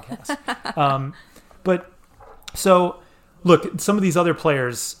on the podcast. But so look, some of these other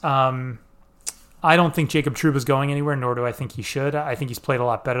players. I don't think Jacob Trouba's going anywhere, nor do I think he should. I think he's played a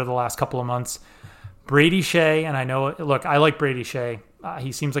lot better the last couple of months. Brady Shea, and I like Brady Shea.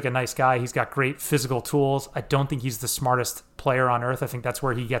 He seems like a nice guy. He's got great physical tools. I don't think he's the smartest player on earth. I think that's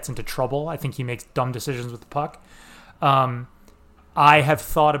where he gets into trouble. I think he makes dumb decisions with the puck. I have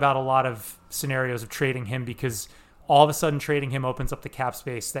thought about a lot of scenarios of trading him, because all of a sudden trading him opens up the cap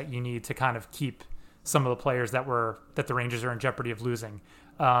space that you need to kind of keep some of the players that the Rangers are in jeopardy of losing.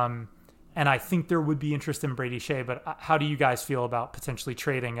 And I think there would be interest in Brady Shea, but how do you guys feel about potentially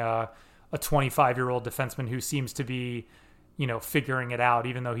trading a 25-year-old defenseman who seems to be, figuring it out,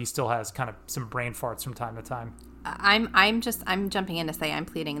 even though he still has kind of some brain farts from time to time? I'm jumping in to say I'm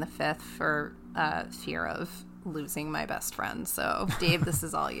pleading the fifth for fear of losing my best friend. So, Dave, this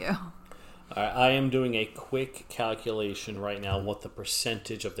is all you. I am doing a quick calculation right now what the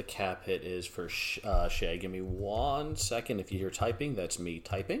percentage of the cap hit is for Shea. Give me 1 second. If you hear typing, that's me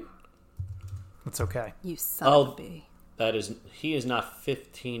typing. That's okay. You son of a bee. He is not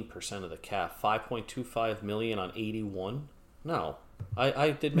 15% of the cap. 5.25 million on 81. No, I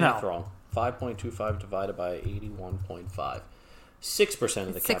did math wrong. 5.25 divided by 81.5. 6%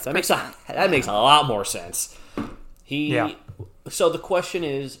 of the cap. 6%. That makes a lot more sense. So the question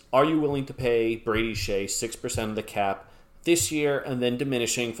is, are you willing to pay Brady Shea 6% of the cap this year and then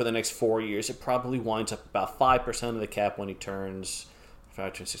diminishing for the next 4 years? It probably winds up about 5% of the cap when he turns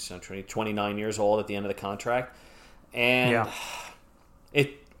 29 years old at the end of the contract. And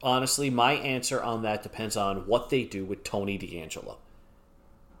it honestly, my answer on that depends on what they do with Tony DeAngelo.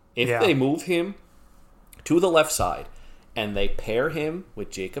 If they move him to the left side and they pair him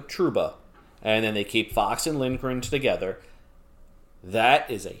with Jacob Trouba, and then they keep Fox and Lindgren together, that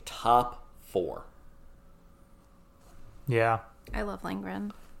is a top 4. Yeah. I love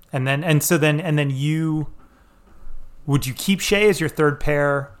Lindgren. And then you would you keep Shea as your third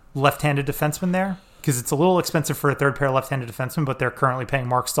pair left-handed defenseman there? Because it's a little expensive for a third pair left-handed defenseman, but they're currently paying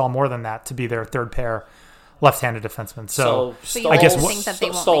Mark Stahl more than that to be their third pair left-handed defenseman. So you I guess think that they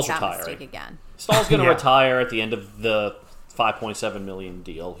won't Stahl's make that retiring. mistake again. Stahl's going to retire at the end of the $5.7 million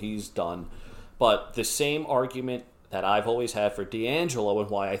deal. He's done. But the same argument that I've always had for DeAngelo and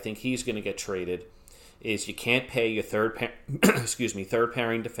why I think he's going to get traded is you can't pay your third pairing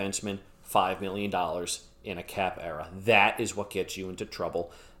defenseman $5 million in a cap era. That is what gets you into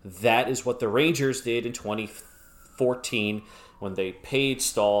trouble. That is what the Rangers did in 2014 when they paid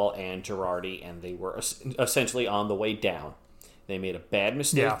Stahl and Girardi, and they were essentially on the way down. They made a bad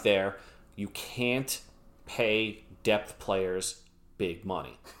mistake there. You can't pay depth players big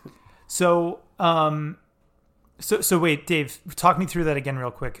money. So wait, Dave, talk me through that again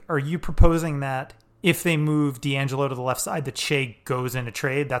real quick. Are you proposing that if they move DeAngelo to the left side, that Shea goes in a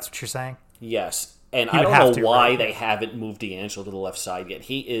trade? That's what you're saying? Yes. And I don't know why they haven't moved DeAngelo to the left side yet.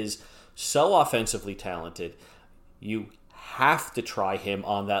 He is so offensively talented. You have to try him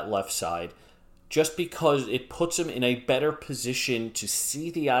on that left side just because it puts him in a better position to see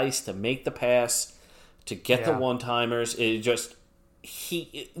the ice, to make the pass, to get the one-timers.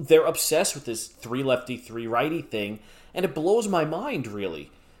 They're obsessed with this 3 lefty, 3 righty thing, and it blows my mind,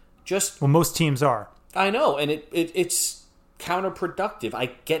 really. Well, most teams are. I know, and it's counterproductive.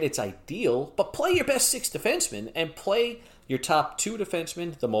 I get it's ideal, but play your best 6 defensemen and play your top 2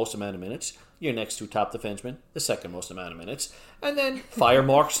 defensemen the most amount of minutes, your next 2 top defensemen the second most amount of minutes, and then fire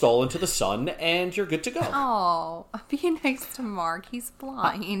Mark Stahl into the sun, and you're good to go. Oh, be nice to Mark. He's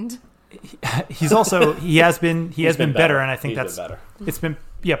blind. He's also he has been better, and I think He's been better. It's been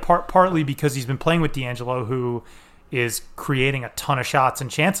partly because he's been playing with DeAngelo, who is creating a ton of shots and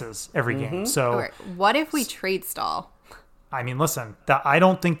chances every game. So right. What if we trade Stahl? I mean, listen, I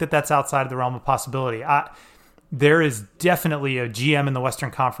don't think that's outside of the realm of possibility. There is definitely a GM in the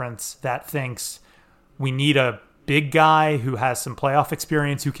Western Conference that thinks we need a big guy who has some playoff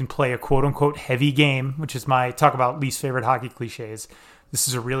experience, who can play a quote-unquote heavy game, which is my talk about least favorite hockey cliches. This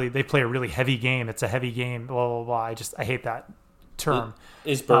is they play a really heavy game. It's a heavy game, blah, blah, blah. I hate that term.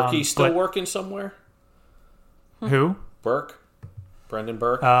 Is Berkey still but- working somewhere? Who? Burke? Brendan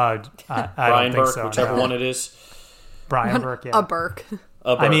Burke? I Brian don't think Burke, so, whichever no. one it is. Brian Burke, yeah. A Burke. Burke.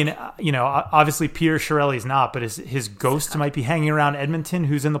 I mean, obviously Peter Chiarelli's not, but his ghost might be hanging around Edmonton,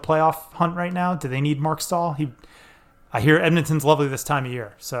 who's in the playoff hunt right now. Do they need Mark Stahl? I hear Edmonton's lovely this time of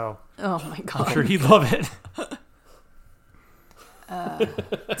year, so Oh my god. I'm sure he'd love it.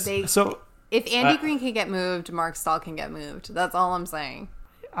 If Andy Green can get moved, Mark Stahl can get moved. That's all I'm saying.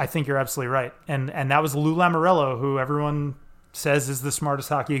 I think you're absolutely right. And that was Lou Lamoriello, who everyone says is the smartest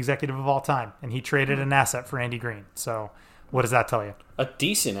hockey executive of all time. And he traded an asset for Andy Green. So what does that tell you? A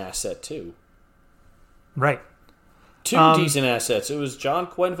decent asset, too. Right. Two decent assets. It was John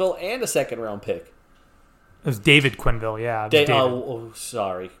Quenneville and a second-round pick. It was David Quenneville, yeah. It was David. Oh,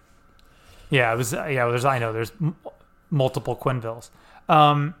 sorry. Yeah, it was. Yeah, there's multiple Quenvilles.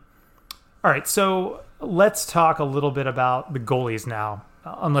 All right, so let's talk a little bit about the goalies now.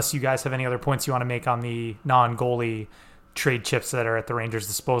 Unless you guys have any other points you want to make on the non-goalie trade chips that are at the Rangers'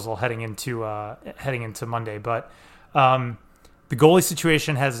 disposal heading into Monday, but the goalie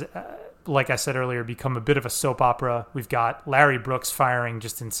situation has, like I said earlier, become a bit of a soap opera. We've got Larry Brooks firing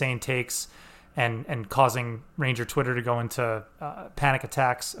just insane takes and causing Ranger Twitter to go into panic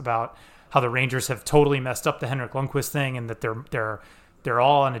attacks about how the Rangers have totally messed up the Henrik Lundqvist thing and that they're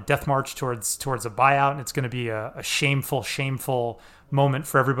all on a death march towards a buyout, and it's going to be a shameful moment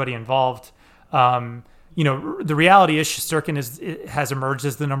for everybody involved. The reality is Shesterkin has emerged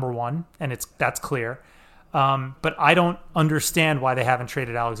as the number one, and that's clear. But I don't understand why they haven't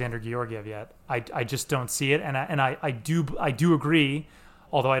traded Alexander Georgiev yet. I just don't see it, and I do agree,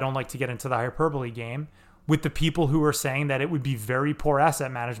 although I don't like to get into the hyperbole game, with the people who are saying that it would be very poor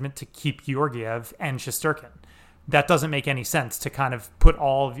asset management to keep Georgiev and Shesterkin. That doesn't make any sense to kind of put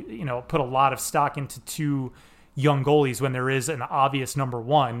a lot of stock into two young goalies when there is an obvious number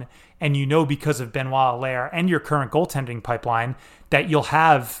one, and because of Benoit Allaire and your current goaltending pipeline that you'll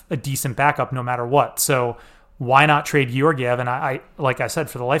have a decent backup no matter what. So why not trade Georgiev? And I like I said,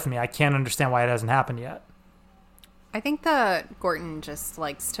 for the life of me, I can't understand why it hasn't happened yet. I think that Gorton just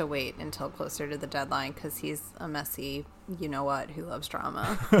likes to wait until closer to the deadline because he's a messy, who loves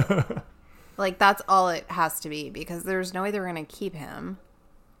drama. Like, that's all it has to be, because there's no way they're going to keep him.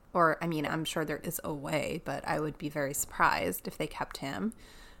 Or, I mean, I'm sure there is a way, but I would be very surprised if they kept him.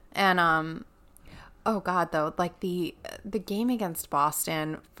 And, oh God, though, like the game against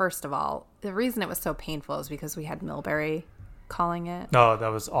Boston, first of all, the reason it was so painful is because we had Milbury calling it. Oh, that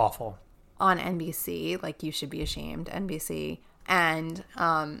was awful. On NBC, like, you should be ashamed, NBC. And,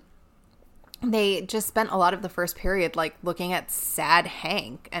 they just spent a lot of the first period, like, looking at sad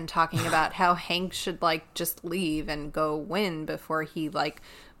Hank and talking about how Hank should, like, just leave and go win before he, like,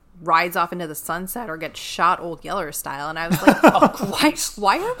 rides off into the sunset or gets shot Old Yeller style. And I was like,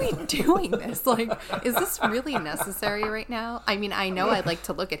 why are we doing this? Like, is this really necessary right now? I mean, I know I'd like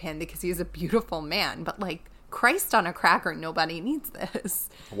to look at him because he's a beautiful man, but, like, Christ on a cracker, nobody needs this.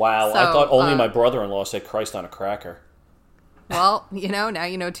 Wow, So, I thought only my brother-in-law said Christ on a cracker. Well, now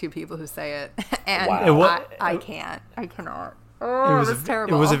you know two people who say it. And Wow. I can't. I cannot. Oh, It that's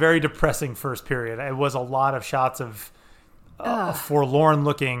terrible. It was a very depressing first period. It was a lot of shots of a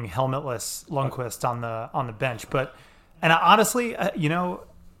forlorn-looking, helmetless Lundqvist on the bench. And honestly,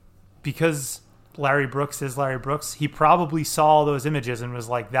 because Larry Brooks is Larry Brooks, he probably saw those images and was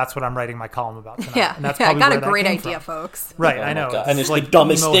like, "That's what I'm writing my column about tonight." Yeah, and that's I probably got where a that great came idea, from. folks. Right, Oh I know. my God. And it's the like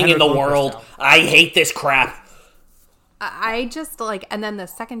dumbest emo thing in the Henrik Lundqvist world. now. I hate this crap. I just and then the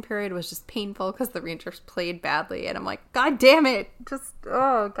second period was just painful because the Rangers played badly, and I'm like, God damn it! Just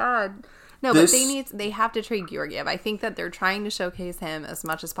oh God, no. But they have to trade Georgiev. I think that they're trying to showcase him as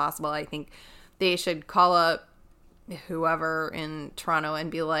much as possible. I think they should call up whoever in Toronto and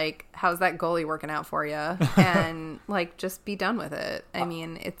be like, "How's that goalie working out for you?" And like, just be done with it. I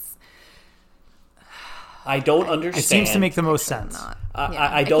mean, it's. I don't understand. It seems to make the most sense.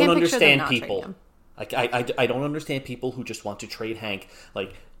 I don't can't picture them understand not trading people. him. I don't understand people who just want to trade Hank.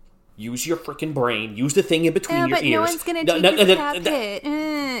 Like, use your freaking brain. Use the thing in between your but ears. no one's going to take his cap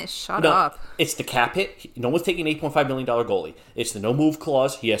hit. Shut up. It's the cap hit. No one's taking an $8.5 million goalie. It's the no-move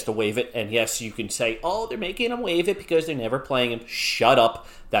clause. He has to waive it. And yes, you can say, oh, they're making him waive it because they're never playing him. Shut up.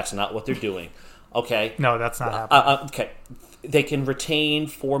 That's not what they're doing. Okay? No, that's not happening. Okay. They can retain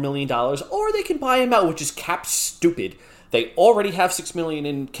 $4 million, or they can buy him out, which is cap stupid. They already have $6 million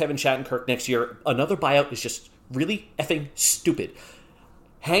in Kevin Shattenkirk next year. Another buyout is just really effing stupid.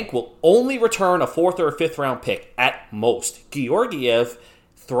 Hank will only return a 4th or a 5th round pick at most. Georgiev,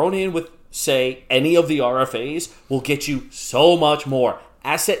 thrown in with, say, any of the RFAs, will get you so much more.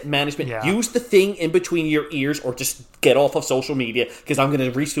 asset management. Yeah. Use the thing in between your ears or just get off of social media because I'm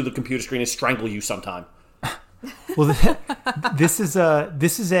going to reach through the computer screen and strangle you sometime. Well, this is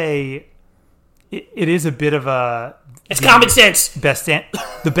a it is a bit of a it's common sense.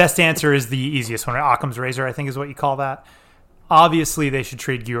 The best answer is the easiest one. Occam's razor, I think, is what you call that. Obviously, they should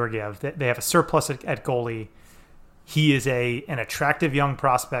trade Georgiev. They have a surplus at goalie. He is an attractive young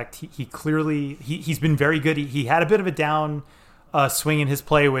prospect. He clearly he's been very good. He had a bit of a down swing in his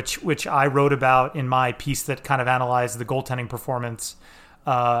play, which I wrote about in my piece that kind of analyzed the goaltending performance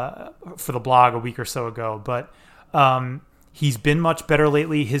for the blog a week or so ago. But he's been much better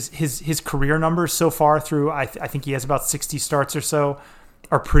lately. His career numbers so far through I think he has about 60 starts or so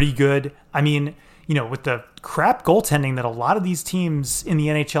are pretty good. I mean, you know, with the crap goaltending that a lot of these teams in the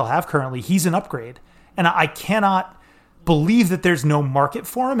NHL have currently, he's an upgrade. And I cannot believe that there's no market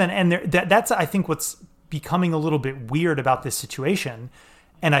for him. And that's, I think, what's becoming a little bit weird about this situation.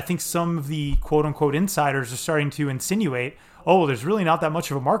 And I think some of the quote-unquote insiders are starting to insinuate, oh, there's really not that much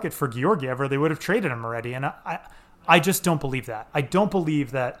of a market for Georgiev, or they would have traded him already. And I just don't believe that. I don't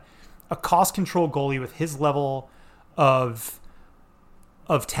believe that a cost-control goalie with his level of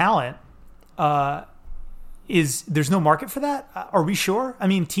talent there's no market for that? Are we sure? I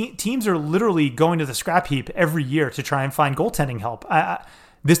mean, teams are literally going to the scrap heap every year to try and find goaltending help.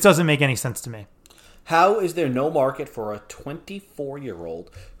 This doesn't make any sense to me. How is there no market for a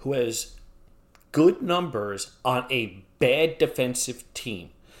 24-year-old who has good numbers on a bad defensive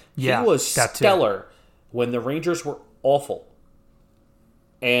team? Yeah, he was stellar when the Rangers were awful.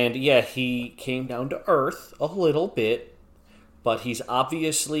 And yeah, he came down to earth a little bit. But he's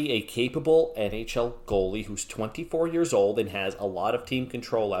obviously a capable NHL goalie who's 24 years old and has a lot of team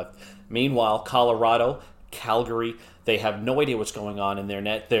control left. Meanwhile, Colorado, Calgary, they have no idea what's going on in their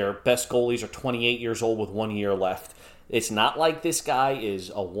net. Their best goalies are 28 years old with 1 year left. It's not like this guy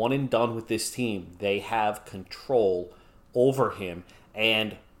is a one and done with this team. They have control over him.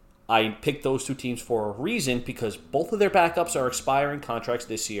 And I picked those two teams for a reason because both of their backups are expiring contracts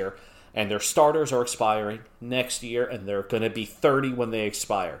this year. And their starters are expiring next year, and they're going to be 30 when they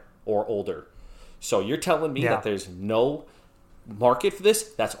expire or older. So you're telling me that there's no market for this?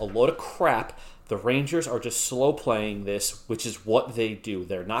 That's a load of crap. The Rangers are just slow playing this, which is what they do.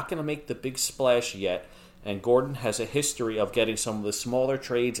 They're not going to make the big splash yet, and Gordon has a history of getting some of the smaller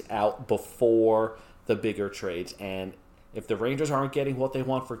trades out before the bigger trades. And if the Rangers aren't getting what they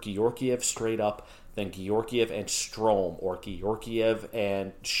want for Georgiev straight up, then Georgiev and Strome, or Georgiev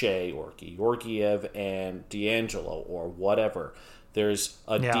and Shea, or Georgiev and D'Angelo, or whatever. There's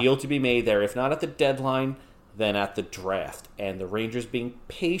a deal to be made there. If not at the deadline, then at the draft. And the Rangers being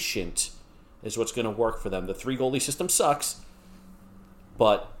patient is what's going to work for them. The 3-goalie system sucks,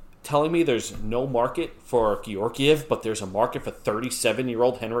 but telling me there's no market for Georgiev, but there's a market for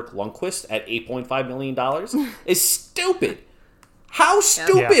 37-year-old Henrik Lundqvist at $8.5 million is stupid. How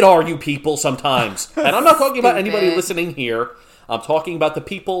stupid are you people sometimes? And I'm not talking about anybody listening here. I'm talking about the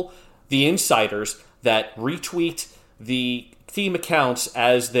people, the insiders, that retweet the team accounts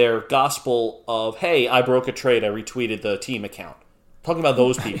as their gospel of, hey, I broke a trade, I retweeted the team account. I'm talking about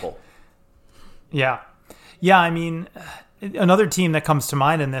those people. Yeah, I mean, another team that comes to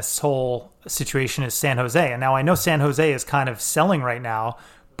mind in this whole situation is San Jose. And now I know San Jose is kind of selling right now,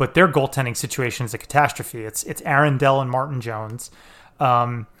 but their goaltending situation is a catastrophe. It's Aaron Dell and Martin Jones.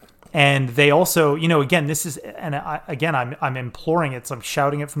 And they also, you know, again, this is, and I'm imploring it, so I'm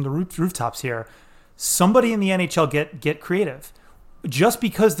shouting it from the rooftops here. Somebody in the NHL get creative. Just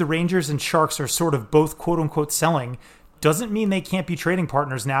because the Rangers and Sharks are sort of both quote unquote selling doesn't mean they can't be trading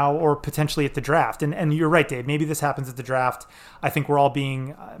partners now or potentially at the draft. And you're right, Dave. Maybe this happens at the draft. I think we're all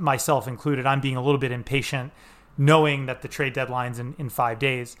being, myself included, I'm being a little bit impatient, knowing that the trade deadline's in 5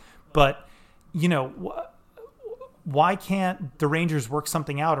 days. But, you know, why can't the Rangers work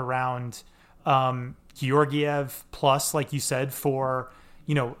something out around Georgiev plus, like you said, for,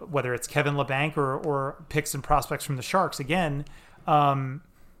 you know, whether it's Kevin LeBanc or picks and prospects from the Sharks? Again,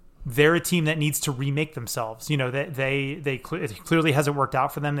 they're a team that needs to remake themselves. You know, it clearly hasn't worked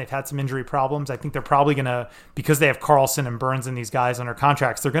out for them. They've had some injury problems. I think they're probably going to, because they have Carlson and Burns and these guys under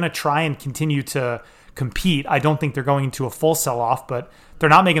contracts, they're going to try and continue to compete. I don't think they're going into a full sell-off, but they're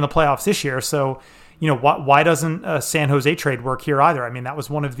not making the playoffs this year. So, you know, why doesn't a San Jose trade work here either? I mean, that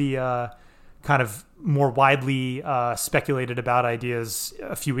was one of the kind of more widely speculated about ideas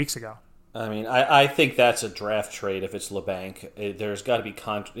a few weeks ago. I mean, I think that's a draft trade if it's LeBanc. There's got to be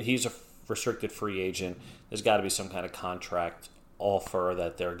he's a restricted free agent. There's got to be some kind of contract offer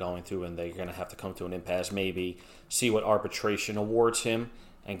that they're going through, and they're going to have to come to an impasse, maybe see what arbitration awards him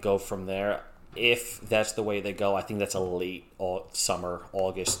and go from there. if that's the way they go, I think that's a late summer,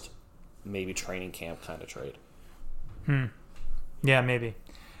 August, maybe training camp kind of trade. Yeah, maybe.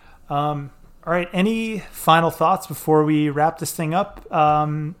 All right. Any final thoughts before we wrap this thing up?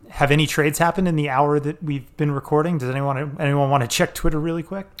 Have any trades happened in the hour that we've been recording? Does anyone want to check Twitter really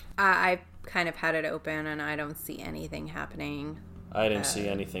quick? I've kind of had it open, and I don't see anything happening. I didn't see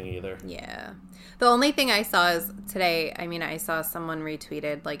anything either. Yeah. The only thing I saw is today, I saw someone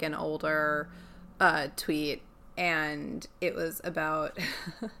retweeted like an older tweet, and it was about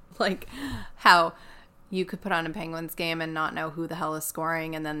like how you could put on a Penguins game and not know who the hell is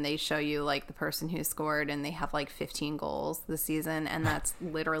scoring, and then they show you like the person who scored, and they have like 15 goals this season, and that's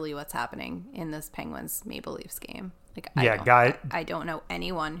literally what's happening in this Penguins Maple Leafs game. Like, I don't know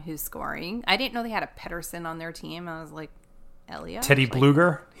anyone who's scoring. I didn't know they had a Pettersson on their team. I was like, Elliot? Teddy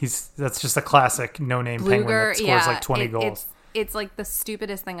Bluger? That's just a classic no-name Penguin that scores like 20 goals. It's like the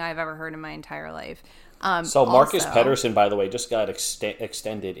stupidest thing I've ever heard in my entire life. So Marcus Pettersson, by the way, just got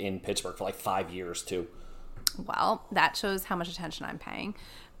extended in Pittsburgh for like 5 years too. Well, that shows how much attention I'm paying.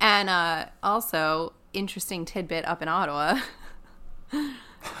 And also, interesting tidbit up in Ottawa,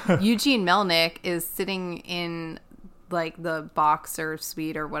 Eugene Melnyk is sitting in like the box or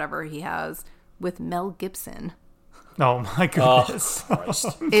suite or whatever he has with Mel Gibson. Oh my goodness. Oh,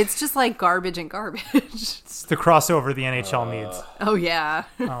 Christ. It's just like garbage and garbage. It's the crossover the NHL needs. Oh yeah.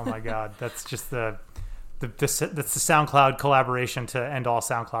 Oh my God. That's just that's the SoundCloud collaboration to end all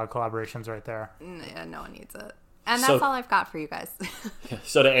SoundCloud collaborations right there. Yeah, no one needs it. And that's all I've got for you guys.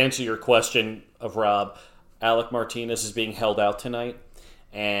 So to answer your question of Rob, Alec Martinez is being held out tonight,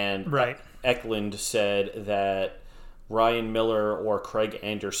 and right. Eklund said that Ryan Miller or Craig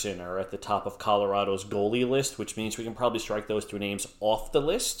Anderson are at the top of Colorado's goalie list, which means we can probably strike those two names off the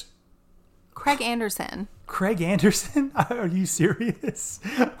list. Craig Anderson? Are you serious?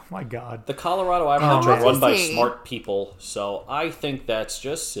 Oh my God. The Colorado Avalanche are run by smart people, so I think that's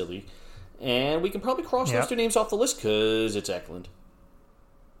just silly. And we can probably cross those two names off the list because it's Eklund.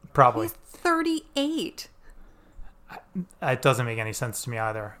 Probably. He's 38. It doesn't make any sense to me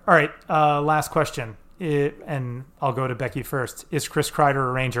either. All right, last question. And I'll go to Becky first. Is Chris Kreider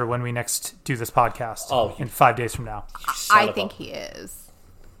a Ranger when we next do this podcast in 5 days from now? I think he is.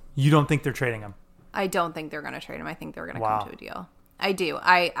 You don't think they're trading him? I don't think they're going to trade him. I think they're going to come to a deal. I do.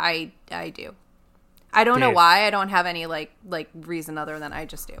 I do. I don't know why. I don't have any like reason other than I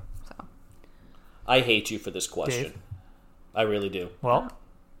just do. So I hate you for this question. Dave? I really do. Well,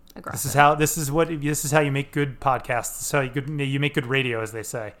 aggressive. This is how you make good podcasts. This is how you make good radio, as they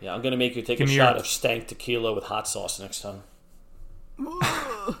say. Yeah, I'm going to make you take a shot of stank tequila with hot sauce next time.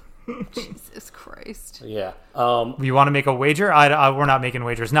 Jesus Christ. Yeah. You want to make a wager? We're not making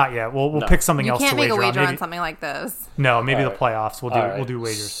wagers. Not yet. We'll pick something else to wager on. You can't make a wager on something like this. No, maybe the playoffs. We'll do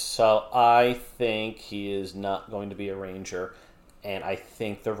wagers. So I think he is not going to be a Ranger, and I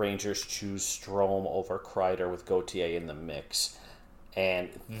think the Rangers choose Strome over Kreider with Gauthier in the mix. And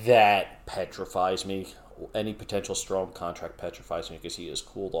that petrifies me. Any potential Strome contract petrifies me because he has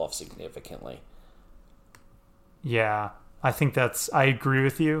cooled off significantly. Yeah, I think I agree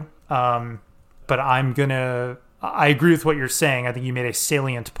with you. But I agree with what you're saying. I think you made a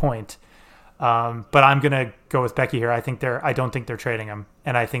salient point. But I'm going to go with Becky here. I don't think they're trading him.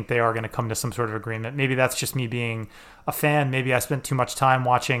 And I think they are going to come to some sort of agreement. Maybe that's just me being a fan. Maybe I spent too much time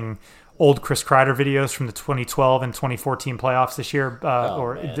watching old Chris Kreider videos from the 2012 and 2014 playoffs this year,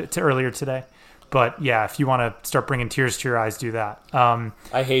 earlier today. But yeah, if you want to start bringing tears to your eyes, do that. I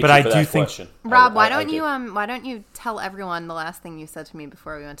hate you for that question. Rob, why don't you tell everyone the last thing you said to me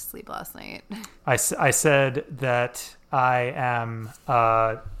before we went to sleep last night? I said that I am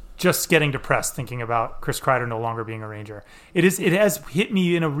just getting depressed thinking about Chris Kreider no longer being a Ranger. It has hit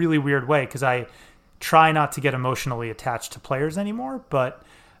me in a really weird way because I try not to get emotionally attached to players anymore, but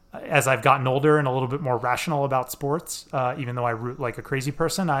as I've gotten older and a little bit more rational about sports, even though I root like a crazy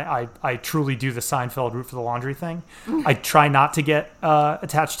person, I truly do the Seinfeld root for the laundry thing. I try not to get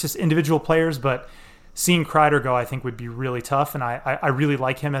attached to individual players, but seeing Kreider go, I think would be really tough. And I really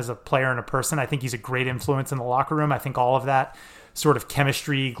like him as a player and a person. I think he's a great influence in the locker room. I think all of that sort of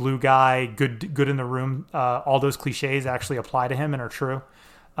chemistry, glue guy, good in the room, all those cliches actually apply to him and are true.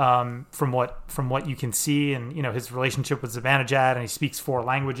 From what you can see, and his relationship with Zibanejad, and he speaks 4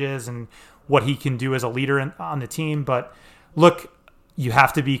 languages, and what he can do as a leader on the team. But look, you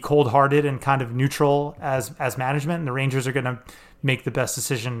have to be cold-hearted and kind of neutral as management, and the Rangers are going to make the best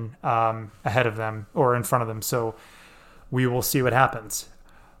decision ahead of them or in front of them. So we will see what happens.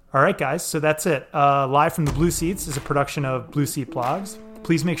 All right, guys. So that's it. Live from the Blue Seats is a production of Blue Seat Blogs.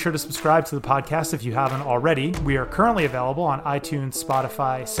 Please make sure to subscribe to the podcast if you haven't already. We are currently available on iTunes,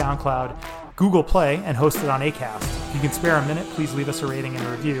 Spotify, SoundCloud, Google Play, and hosted on Acast. If you can spare a minute, please leave us a rating and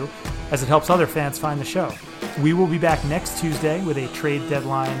a review, as it helps other fans find the show. We will be back next Tuesday with a trade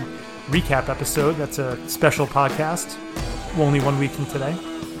deadline recap episode. That's a special podcast, only 1 week from today.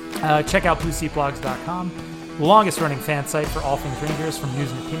 Check out BlueSeatBlogs.com, the longest-running fan site for all things Rangers, from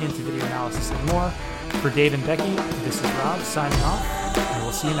news and opinion to video analysis and more. For Dave and Becky, this is Rob signing off, and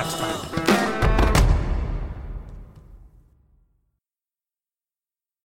we'll see you next time.